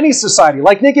 or any society,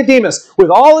 like Nicodemus, with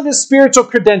all of his spiritual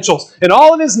credentials, and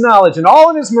all of his knowledge, and all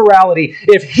of his morality,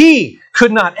 if he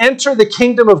could not enter the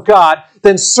kingdom of God,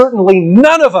 then certainly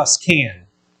none of us can.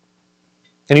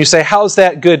 And you say, how's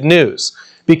that good news?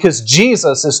 Because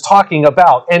Jesus is talking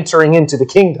about entering into the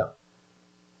kingdom.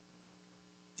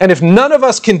 And if none of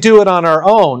us can do it on our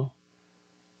own,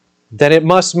 then it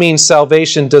must mean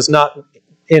salvation does not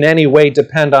in any way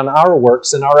depend on our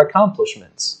works and our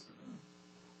accomplishments.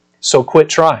 So quit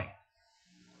trying.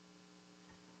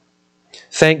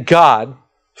 Thank God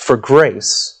for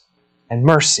grace and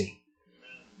mercy.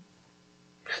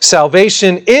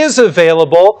 Salvation is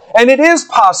available and it is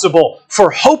possible for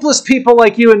hopeless people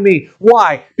like you and me.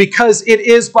 Why? Because it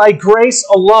is by grace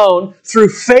alone, through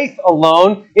faith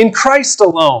alone, in Christ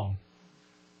alone.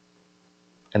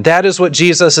 And that is what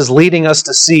Jesus is leading us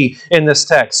to see in this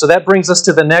text. So that brings us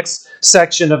to the next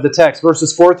section of the text,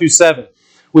 verses 4 through 7.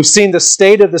 We've seen the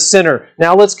state of the sinner.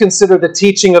 Now let's consider the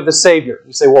teaching of the Savior.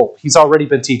 You say, well, he's already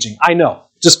been teaching. I know.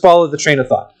 Just follow the train of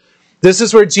thought. This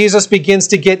is where Jesus begins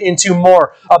to get into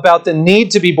more about the need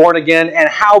to be born again and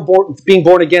how being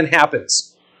born again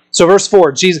happens. So verse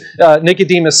 4,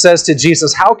 Nicodemus says to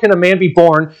Jesus, how can a man be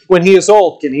born when he is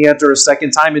old? Can he enter a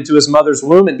second time into his mother's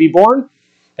womb and be born?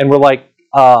 And we're like,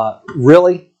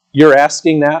 really? You're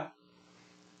asking that?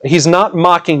 He's not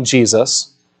mocking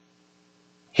Jesus.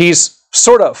 He's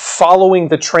sort of following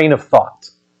the train of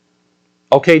thought.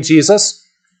 Okay, Jesus,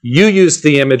 you used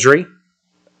the imagery.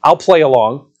 I'll play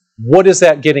along. What is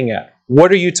that getting at?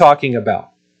 What are you talking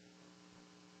about?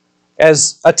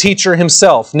 As a teacher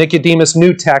himself, Nicodemus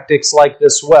knew tactics like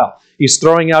this well. He's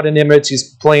throwing out an image,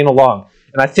 he's playing along.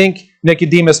 And I think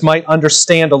Nicodemus might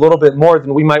understand a little bit more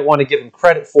than we might want to give him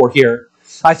credit for here.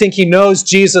 I think he knows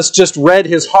Jesus just read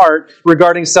his heart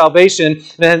regarding salvation,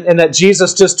 and that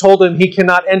Jesus just told him he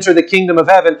cannot enter the kingdom of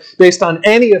heaven based on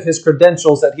any of his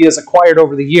credentials that he has acquired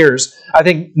over the years. I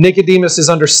think Nicodemus is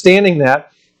understanding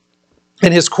that,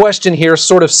 and his question here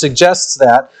sort of suggests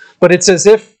that, but it's as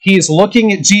if he's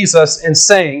looking at Jesus and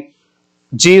saying,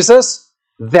 Jesus,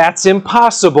 that's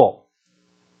impossible.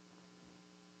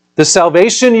 The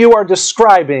salvation you are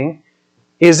describing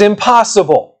is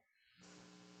impossible.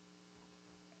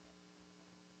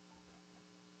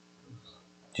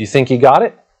 Do you think he got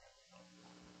it?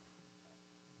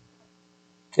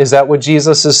 Is that what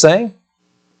Jesus is saying?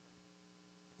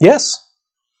 Yes.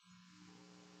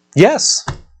 Yes.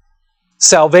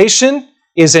 Salvation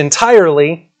is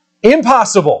entirely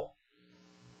impossible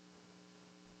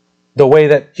the way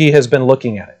that he has been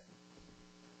looking at it.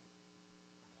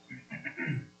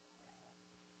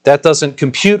 That doesn't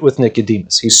compute with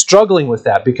Nicodemus. He's struggling with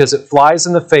that because it flies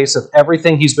in the face of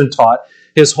everything he's been taught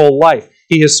his whole life.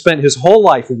 He has spent his whole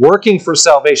life working for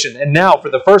salvation, and now, for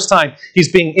the first time,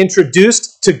 he's being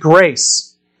introduced to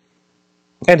grace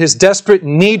and his desperate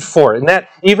need for it. And that,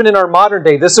 even in our modern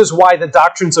day, this is why the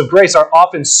doctrines of grace are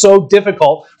often so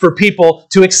difficult for people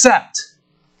to accept.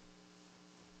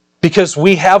 Because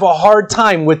we have a hard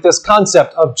time with this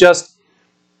concept of just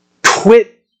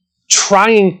quit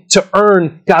trying to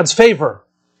earn God's favor.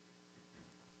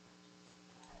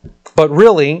 But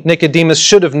really, Nicodemus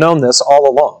should have known this all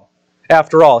along.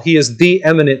 After all, he is the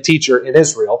eminent teacher in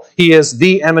Israel. He is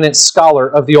the eminent scholar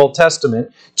of the Old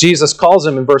Testament. Jesus calls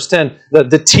him in verse 10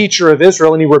 the teacher of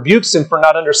Israel, and he rebukes him for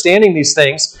not understanding these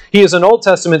things. He is an Old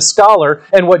Testament scholar,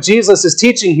 and what Jesus is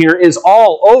teaching here is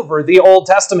all over the Old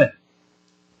Testament.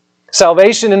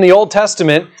 Salvation in the Old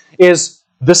Testament is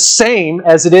the same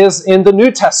as it is in the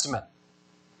New Testament,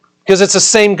 because it's the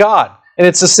same God. And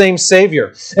it's the same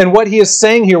Savior. And what he is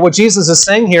saying here, what Jesus is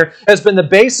saying here, has been the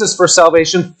basis for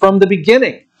salvation from the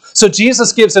beginning. So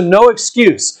Jesus gives him no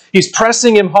excuse. He's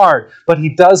pressing him hard, but he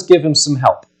does give him some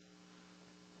help.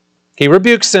 He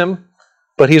rebukes him,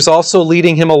 but he's also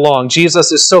leading him along.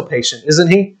 Jesus is so patient, isn't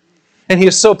he? And he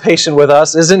is so patient with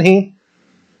us, isn't he?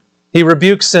 He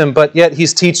rebukes him, but yet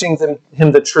he's teaching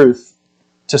him the truth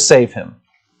to save him.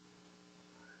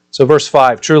 So verse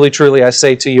 5, truly, truly, I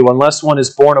say to you, unless one is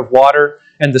born of water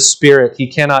and the Spirit, he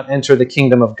cannot enter the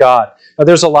kingdom of God. Now,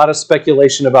 there's a lot of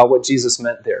speculation about what Jesus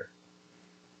meant there.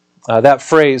 That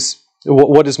phrase,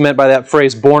 What is meant by that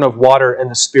phrase, born of water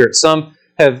and the Spirit? Some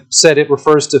have said it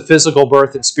refers to physical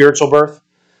birth and spiritual birth.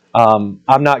 I'm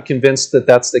not convinced that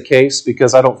that's the case,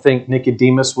 because I don't think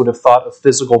Nicodemus would have thought of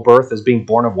physical birth as being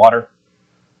born of water.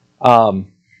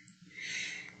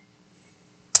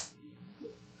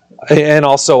 And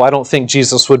also, I don't think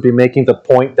Jesus would be making the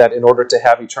point that in order to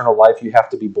have eternal life, you have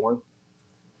to be born.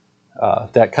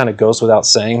 That kind of goes without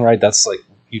saying, right? That's like,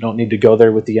 you don't need to go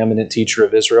there with the eminent teacher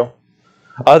of Israel.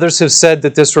 Others have said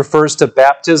that this refers to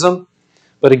baptism.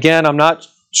 But again, I'm not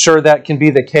sure that can be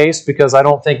the case, because I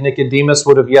don't think Nicodemus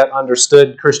would have yet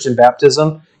understood Christian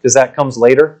baptism, because that comes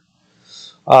later.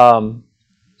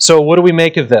 So what do we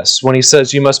make of this when he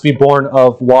says you must be born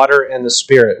of water and the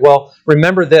Spirit? Well,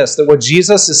 remember this, that what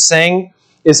Jesus is saying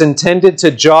is intended to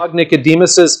jog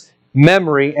Nicodemus's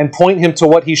memory and point him to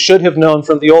what he should have known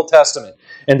from the Old Testament.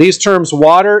 And these terms,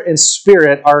 water and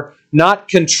Spirit, are not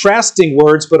contrasting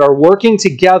words, but are working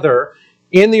together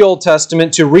in the Old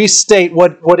Testament to restate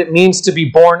what it means to be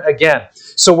born again.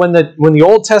 So when the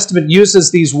Old Testament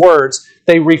uses these words,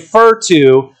 they refer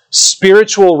to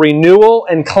spiritual renewal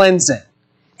and cleansing.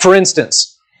 For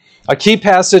instance, a key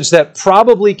passage that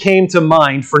probably came to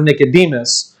mind for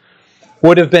Nicodemus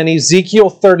would have been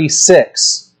Ezekiel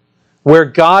 36, where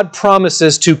God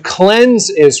promises to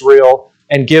cleanse Israel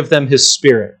and give them His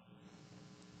Spirit.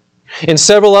 In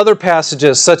several other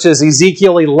passages, such as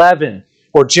Ezekiel 11,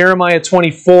 or Jeremiah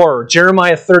 24, or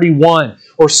Jeremiah 31,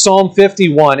 or Psalm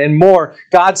 51, and more,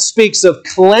 God speaks of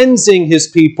cleansing His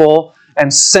people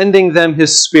and sending them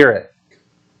His Spirit.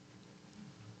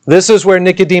 This is where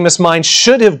Nicodemus' mind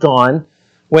should have gone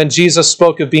when Jesus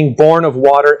spoke of being born of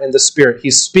water and the Spirit.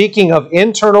 He's speaking of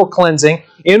internal cleansing,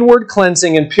 inward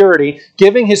cleansing and purity,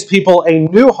 giving His people a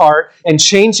new heart and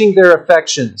changing their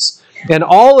affections. And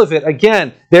all of it,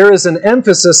 again, there is an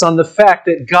emphasis on the fact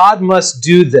that God must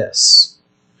do this.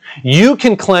 You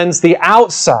can cleanse the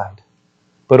outside,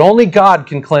 but only God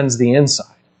can cleanse the inside.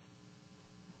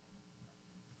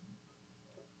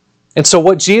 And so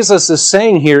what Jesus is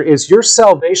saying here is your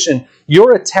salvation,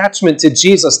 your attachment to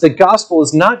Jesus, the gospel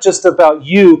is not just about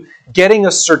you getting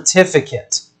a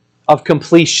certificate of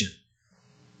completion.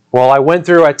 Well, I went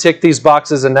through, I ticked these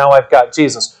boxes, and now I've got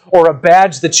Jesus. Or a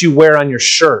badge that you wear on your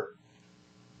shirt.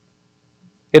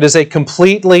 It is a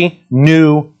completely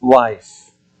new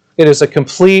life. It is a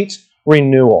complete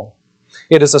renewal.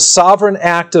 It is a sovereign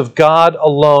act of God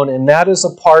alone, and that is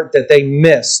a part that they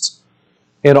missed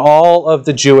in all of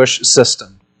the Jewish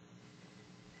system.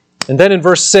 And then in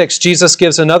verse 6, Jesus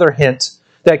gives another hint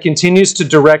that continues to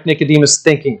direct Nicodemus'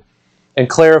 thinking and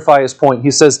clarify his point.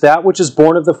 He says, that which is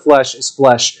born of the flesh is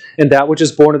flesh, and that which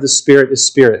is born of the Spirit is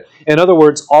spirit. In other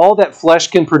words, all that flesh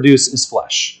can produce is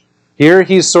flesh. Here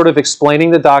he's sort of explaining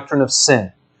the doctrine of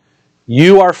sin.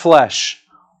 You are flesh.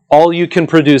 All you can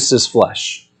produce is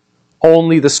flesh.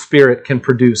 Only the Spirit can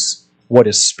produce what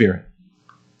is spirit.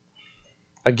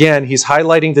 Again, he's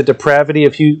highlighting the depravity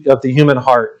of the human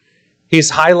heart.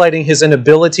 He's highlighting his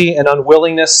inability and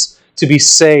unwillingness to be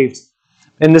saved.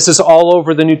 And this is all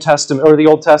over the New Testament, or the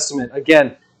Old Testament.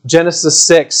 Again, Genesis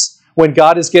 6, when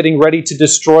God is getting ready to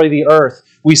destroy the earth,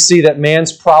 we see that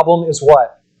man's problem is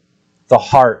what? The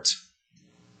heart.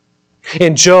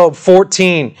 In Job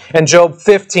 14, and Job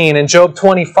 15, and Job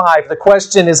 25, the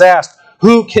question is asked,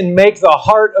 who can make the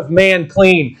heart of man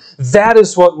clean? That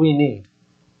is what we need.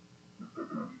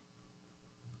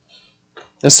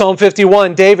 In Psalm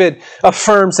 51, David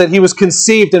affirms that he was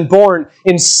conceived and born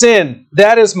in sin.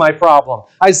 That is my problem.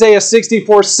 Isaiah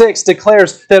 64:6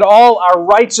 declares that all our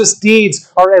righteous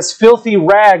deeds are as filthy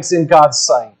rags in God's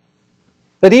sight.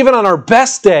 That even on our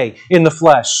best day in the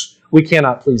flesh, we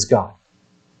cannot please God.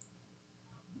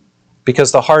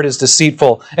 Because the heart is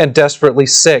deceitful and desperately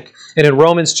sick. And in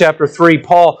Romans chapter 3,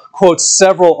 Paul quotes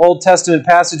several Old Testament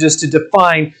passages to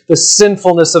define the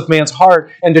sinfulness of man's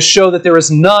heart and to show that there is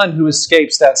none who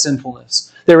escapes that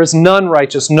sinfulness. There is none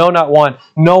righteous, no, not one,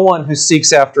 no one who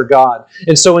seeks after God.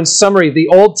 And so in summary, the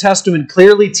Old Testament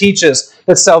clearly teaches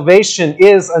that salvation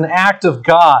is an act of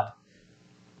God.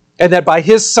 And that by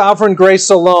His sovereign grace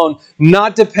alone,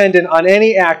 not dependent on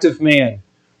any act of man,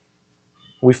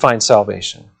 we find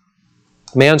salvation.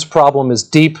 Man's problem is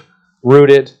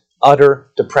deep-rooted, utter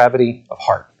depravity of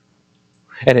heart.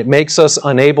 And it makes us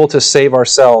unable to save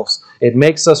ourselves. It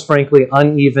makes us, frankly,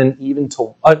 unable even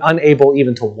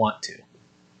to want to.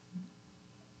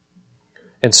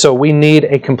 And so we need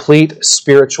a complete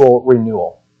spiritual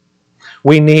renewal.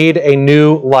 We need a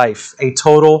new life, a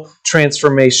total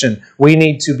transformation. We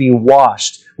need to be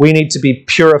washed. We need to be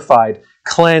purified,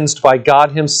 cleansed by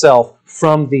God Himself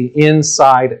from the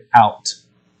inside out.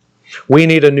 We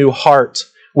need a new heart.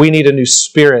 We need a new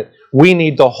spirit. We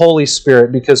need the Holy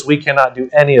Spirit because we cannot do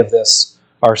any of this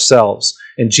ourselves.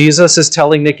 And Jesus is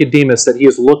telling Nicodemus that he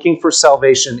is looking for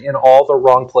salvation in all the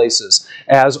wrong places,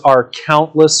 as are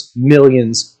countless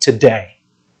millions today.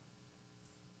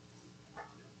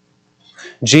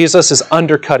 Jesus is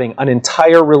undercutting an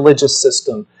entire religious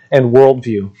system and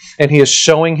worldview, and he is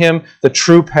showing him the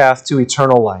true path to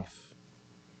eternal life.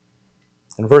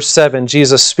 In verse 7,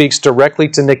 Jesus speaks directly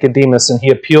to Nicodemus, and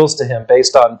he appeals to him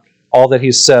based on all that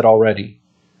he's said already.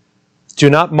 Do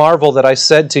not marvel that I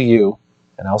said to you,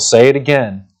 and I'll say it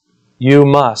again, you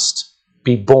must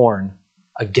be born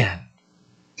again.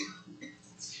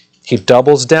 He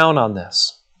doubles down on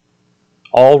this.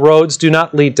 All roads do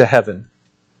not lead to heaven.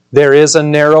 There is a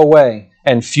narrow way,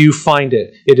 and few find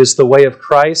it. It is the way of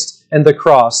Christ and the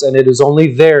cross, and it is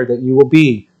only there that you will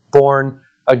be born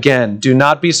again. Do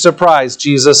not be surprised.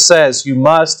 Jesus says you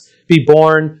must be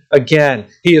born again.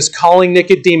 He is calling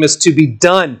Nicodemus to be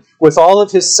done with all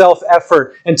of his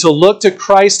self-effort and to look to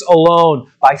Christ alone,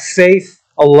 by faith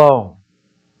alone.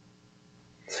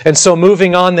 And so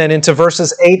moving on then into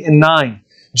verses 8 and 9,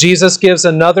 Jesus gives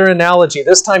another analogy,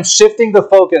 this time shifting the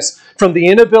focus from the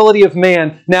inability of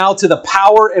man now to the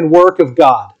power and work of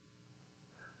God.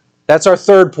 That's our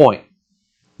third point,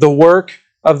 the work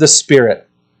of the Spirit.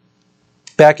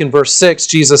 Back in verse 6,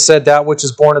 Jesus said, that which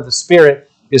is born of the Spirit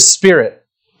is spirit.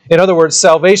 In other words,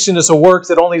 salvation is a work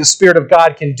that only the Spirit of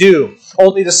God can do.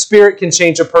 Only the Spirit can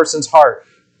change a person's heart.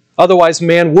 Otherwise,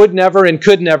 man would never and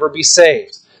could never be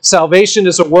saved. Salvation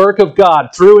is a work of God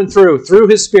through and through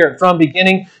His Spirit, from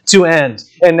beginning to end.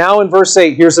 And now in verse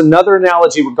 8, here's another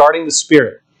analogy regarding the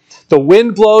Spirit. The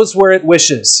wind blows where it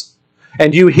wishes,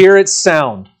 and you hear its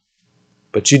sound,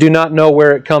 but you do not know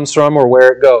where it comes from or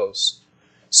where it goes.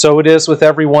 So it is with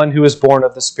everyone who is born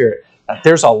of the Spirit. Now,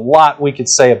 there's a lot we could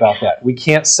say about that. We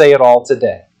can't say it all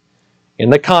today.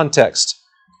 In the context,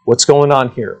 what's going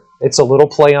on here? It's a little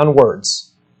play on words.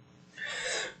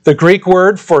 The Greek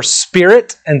word for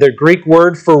spirit and the Greek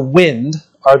word for wind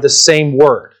are the same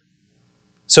word.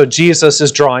 So Jesus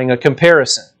is drawing a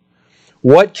comparison.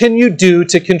 What can you do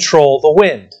to control the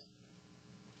wind?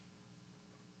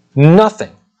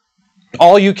 Nothing.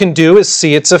 All you can do is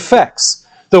see its effects.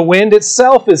 The wind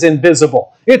itself is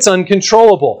invisible. It's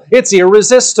uncontrollable. It's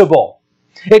irresistible.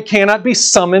 It cannot be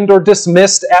summoned or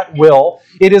dismissed at will.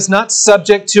 It is not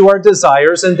subject to our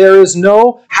desires, and there is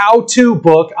no how-to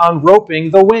book on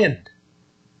roping the wind.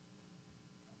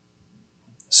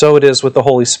 So it is with the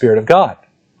Holy Spirit of God.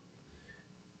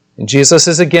 And Jesus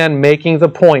is again making the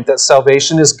point that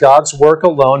salvation is God's work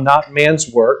alone, not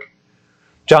man's work.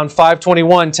 John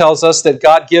 5:21 tells us that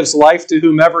God gives life to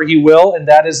whomever He will, and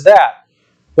that is that.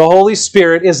 The Holy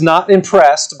Spirit is not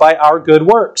impressed by our good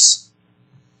works.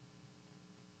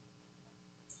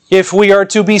 If we are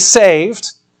to be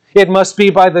saved, it must be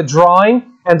by the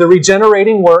drawing and the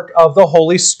regenerating work of the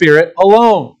Holy Spirit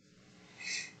alone.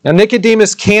 Now,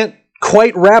 Nicodemus can't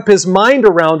quite wrap his mind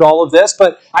around all of this,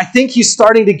 but I think he's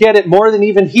starting to get it more than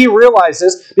even he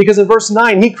realizes, because in verse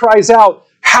 9 he cries out,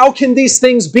 "How can these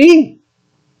things be?"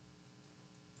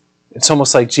 It's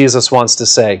almost like Jesus wants to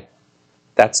say,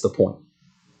 that's the point.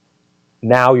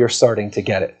 Now you're starting to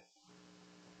get it.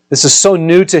 This is so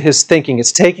new to his thinking.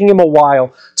 It's taking him a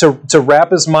while to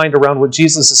wrap his mind around what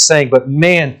Jesus is saying, but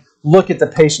man, look at the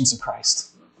patience of Christ.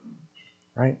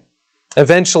 Right?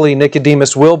 Eventually,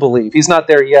 Nicodemus will believe. He's not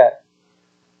there yet.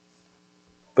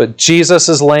 But Jesus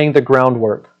is laying the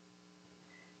groundwork.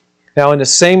 Now, in the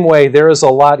same way, there is a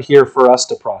lot here for us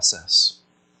to process,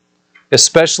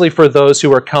 especially for those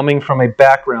who are coming from a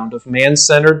background of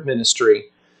man-centered ministry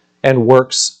and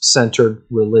works-centered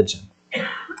religion.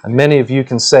 And many of you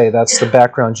can say that's the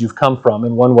background you've come from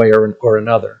in one way or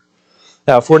another.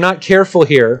 Now, if we're not careful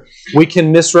here, we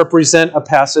can misrepresent a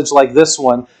passage like this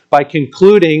one by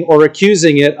concluding or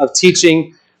accusing it of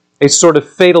teaching a sort of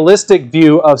fatalistic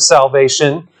view of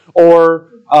salvation, or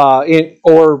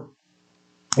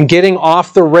getting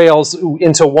off the rails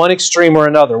into one extreme or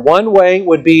another. One way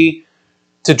would be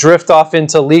to drift off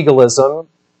into legalism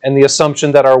and the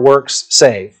assumption that our works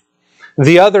save.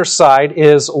 The other side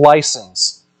is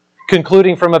license,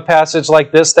 concluding from a passage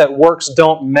like this that works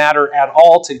don't matter at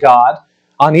all to God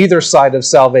on either side of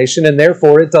salvation, and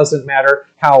therefore it doesn't matter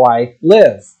how I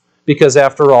live, because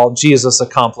after all, Jesus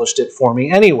accomplished it for me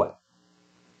anyway.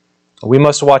 We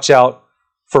must watch out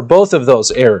for both of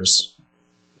those errors.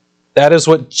 That is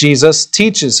what Jesus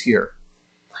teaches here.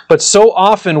 But so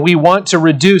often we want to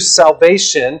reduce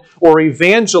salvation or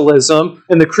evangelism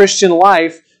in the Christian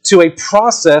life to a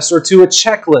process or to a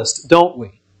checklist, don't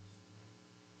we?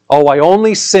 Oh, I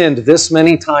only sinned this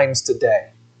many times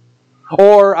today.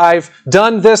 Or I've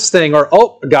done this thing, or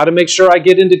I got to make sure I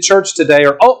get into church today,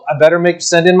 or I better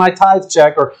send in my tithe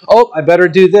check, or I better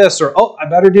do this, or I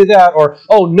better do that, or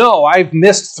no, I've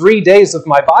missed 3 days of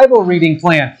my Bible reading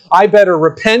plan. I better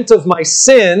repent of my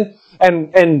sin,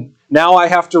 and now I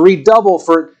have to read double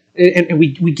for it. And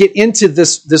we get into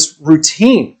this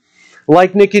routine.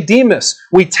 Like Nicodemus,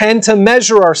 we tend to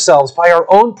measure ourselves by our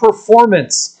own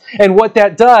performance. And what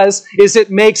that does is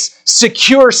it makes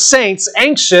secure saints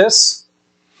anxious,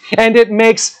 and it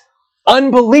makes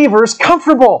unbelievers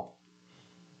comfortable.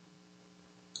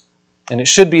 And it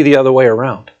should be the other way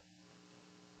around.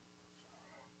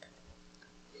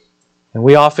 And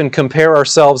we often compare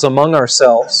ourselves among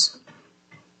ourselves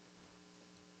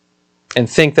and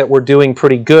think that we're doing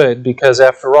pretty good because,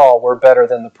 after all, we're better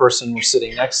than the person we're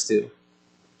sitting next to.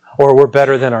 Or we're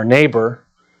better than our neighbor.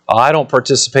 I don't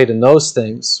participate in those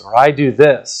things. Or I do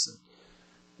this.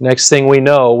 Next thing we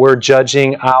know, we're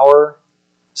judging our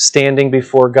standing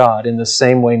before God in the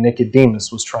same way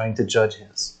Nicodemus was trying to judge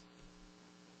his.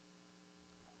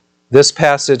 This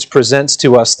passage presents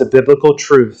to us the biblical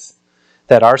truth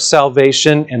that our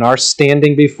salvation and our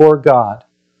standing before God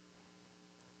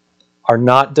are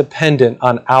not dependent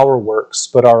on our works,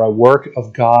 but are a work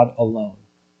of God alone.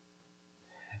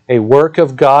 A work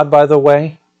of God, by the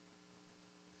way,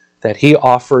 that He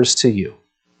offers to you.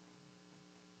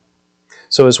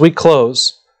 So as we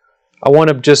close, I want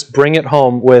to just bring it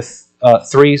home with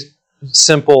 3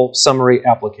 simple summary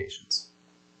applications.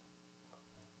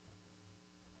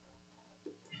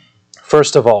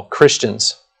 First of all,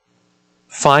 Christians,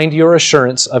 find your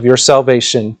assurance of your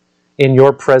salvation in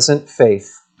your present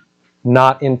faith,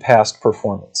 not in past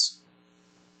performance.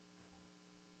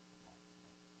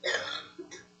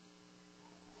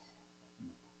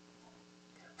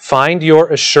 Find your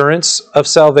assurance of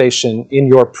salvation in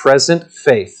your present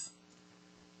faith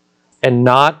and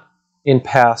not in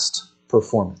past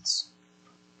performance.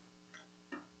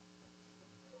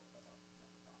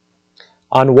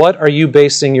 On what are you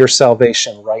basing your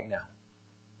salvation right now?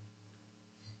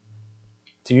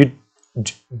 Do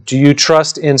you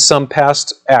trust in some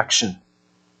past action?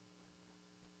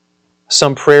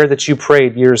 Some prayer that you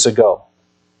prayed years ago?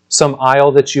 Some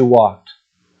aisle that you walked?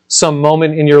 Some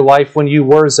moment in your life when you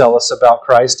were zealous about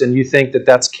Christ and you think that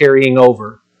that's carrying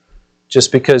over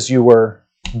just because you were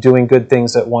doing good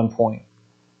things at one point?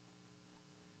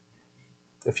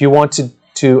 If you want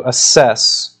to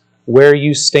assess where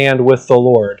you stand with the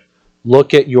Lord,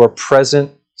 look at your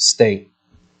present state.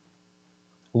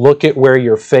 Look at where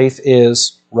your faith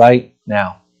is right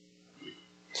now.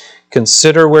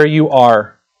 Consider where you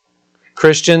are.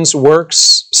 Christians,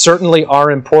 works certainly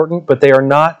are important, but they are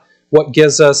not what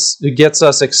gets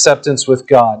us acceptance with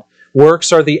God.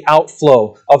 Works are the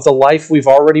outflow of the life we've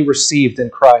already received in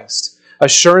Christ.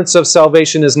 Assurance of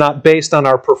salvation is not based on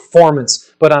our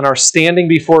performance, but on our standing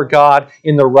before God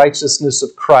in the righteousness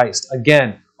of Christ.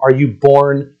 Again, are you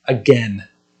born again?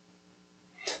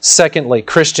 Secondly,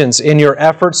 Christians, in your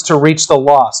efforts to reach the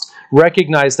lost,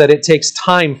 recognize that it takes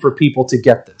time for people to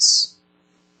get this.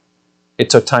 It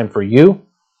took time for you.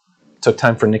 It took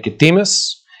time for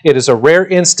Nicodemus. It is a rare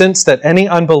instance that any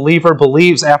unbeliever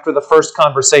believes after the first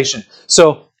conversation.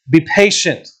 So be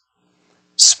patient.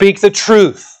 Speak the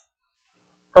truth.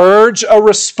 Urge a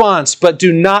response, but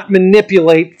do not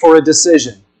manipulate for a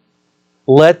decision.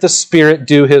 Let the Spirit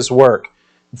do His work.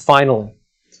 And finally,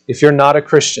 if you're not a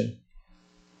Christian,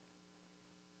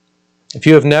 if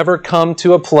you have never come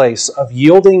to a place of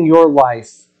yielding your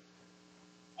life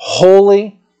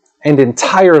wholly and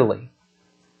entirely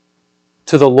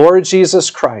to the Lord Jesus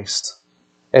Christ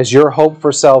as your hope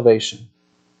for salvation,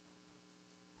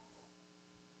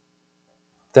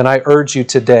 then I urge you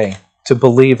today to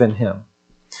believe in Him,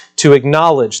 to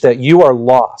acknowledge that you are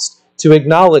lost, to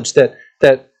acknowledge that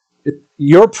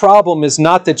your problem is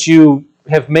not that you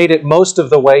have made it most of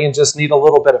the way and just need a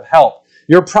little bit of help.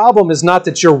 Your problem is not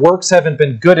that your works haven't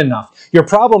been good enough. Your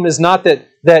problem is not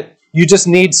that you just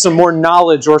need some more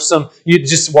knowledge or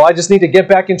I just need to get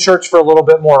back in church for a little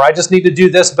bit more. I just need to do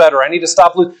this better. I need to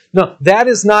stop. No, that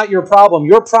is not your problem.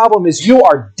 Your problem is you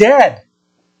are dead,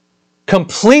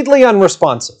 completely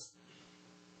unresponsive.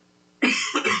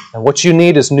 And what you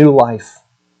need is new life.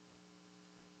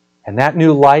 And that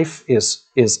new life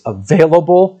is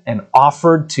available and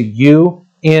offered to you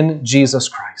in Jesus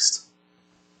Christ.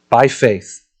 By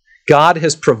faith. God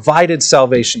has provided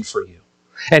salvation for you.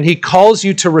 And He calls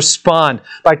you to respond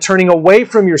by turning away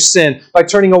from your sin, by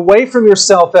turning away from your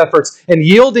self-efforts, and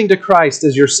yielding to Christ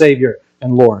as your Savior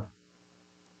and Lord.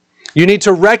 You need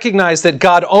to recognize that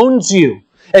God owns you,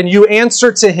 and you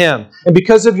answer to Him. And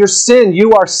because of your sin,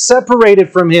 you are separated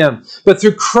from Him. But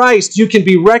through Christ, you can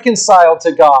be reconciled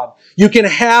to God. You can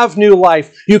have new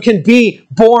life. You can be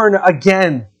born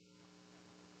again.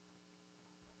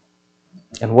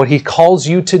 And what He calls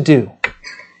you to do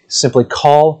is simply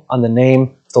call on the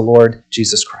name of the Lord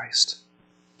Jesus Christ.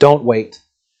 Don't wait.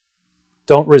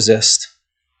 Don't resist.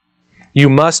 You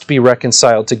must be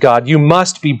reconciled to God. You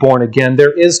must be born again.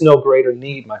 There is no greater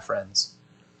need, my friends.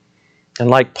 And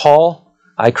like Paul,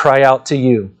 I cry out to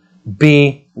you,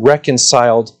 be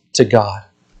reconciled to God.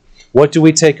 What do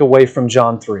we take away from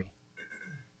John 3?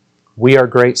 We are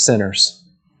great sinners.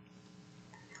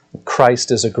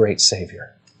 Christ is a great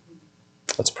Savior.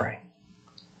 Let's pray.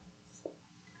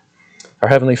 Our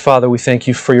Heavenly Father, we thank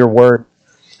you for your word.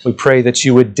 We pray that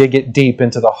you would dig it deep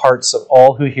into the hearts of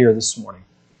all who hear this morning.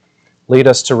 Lead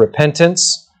us to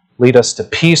repentance. Lead us to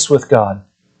peace with God.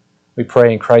 We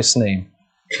pray in Christ's name.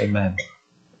 Amen.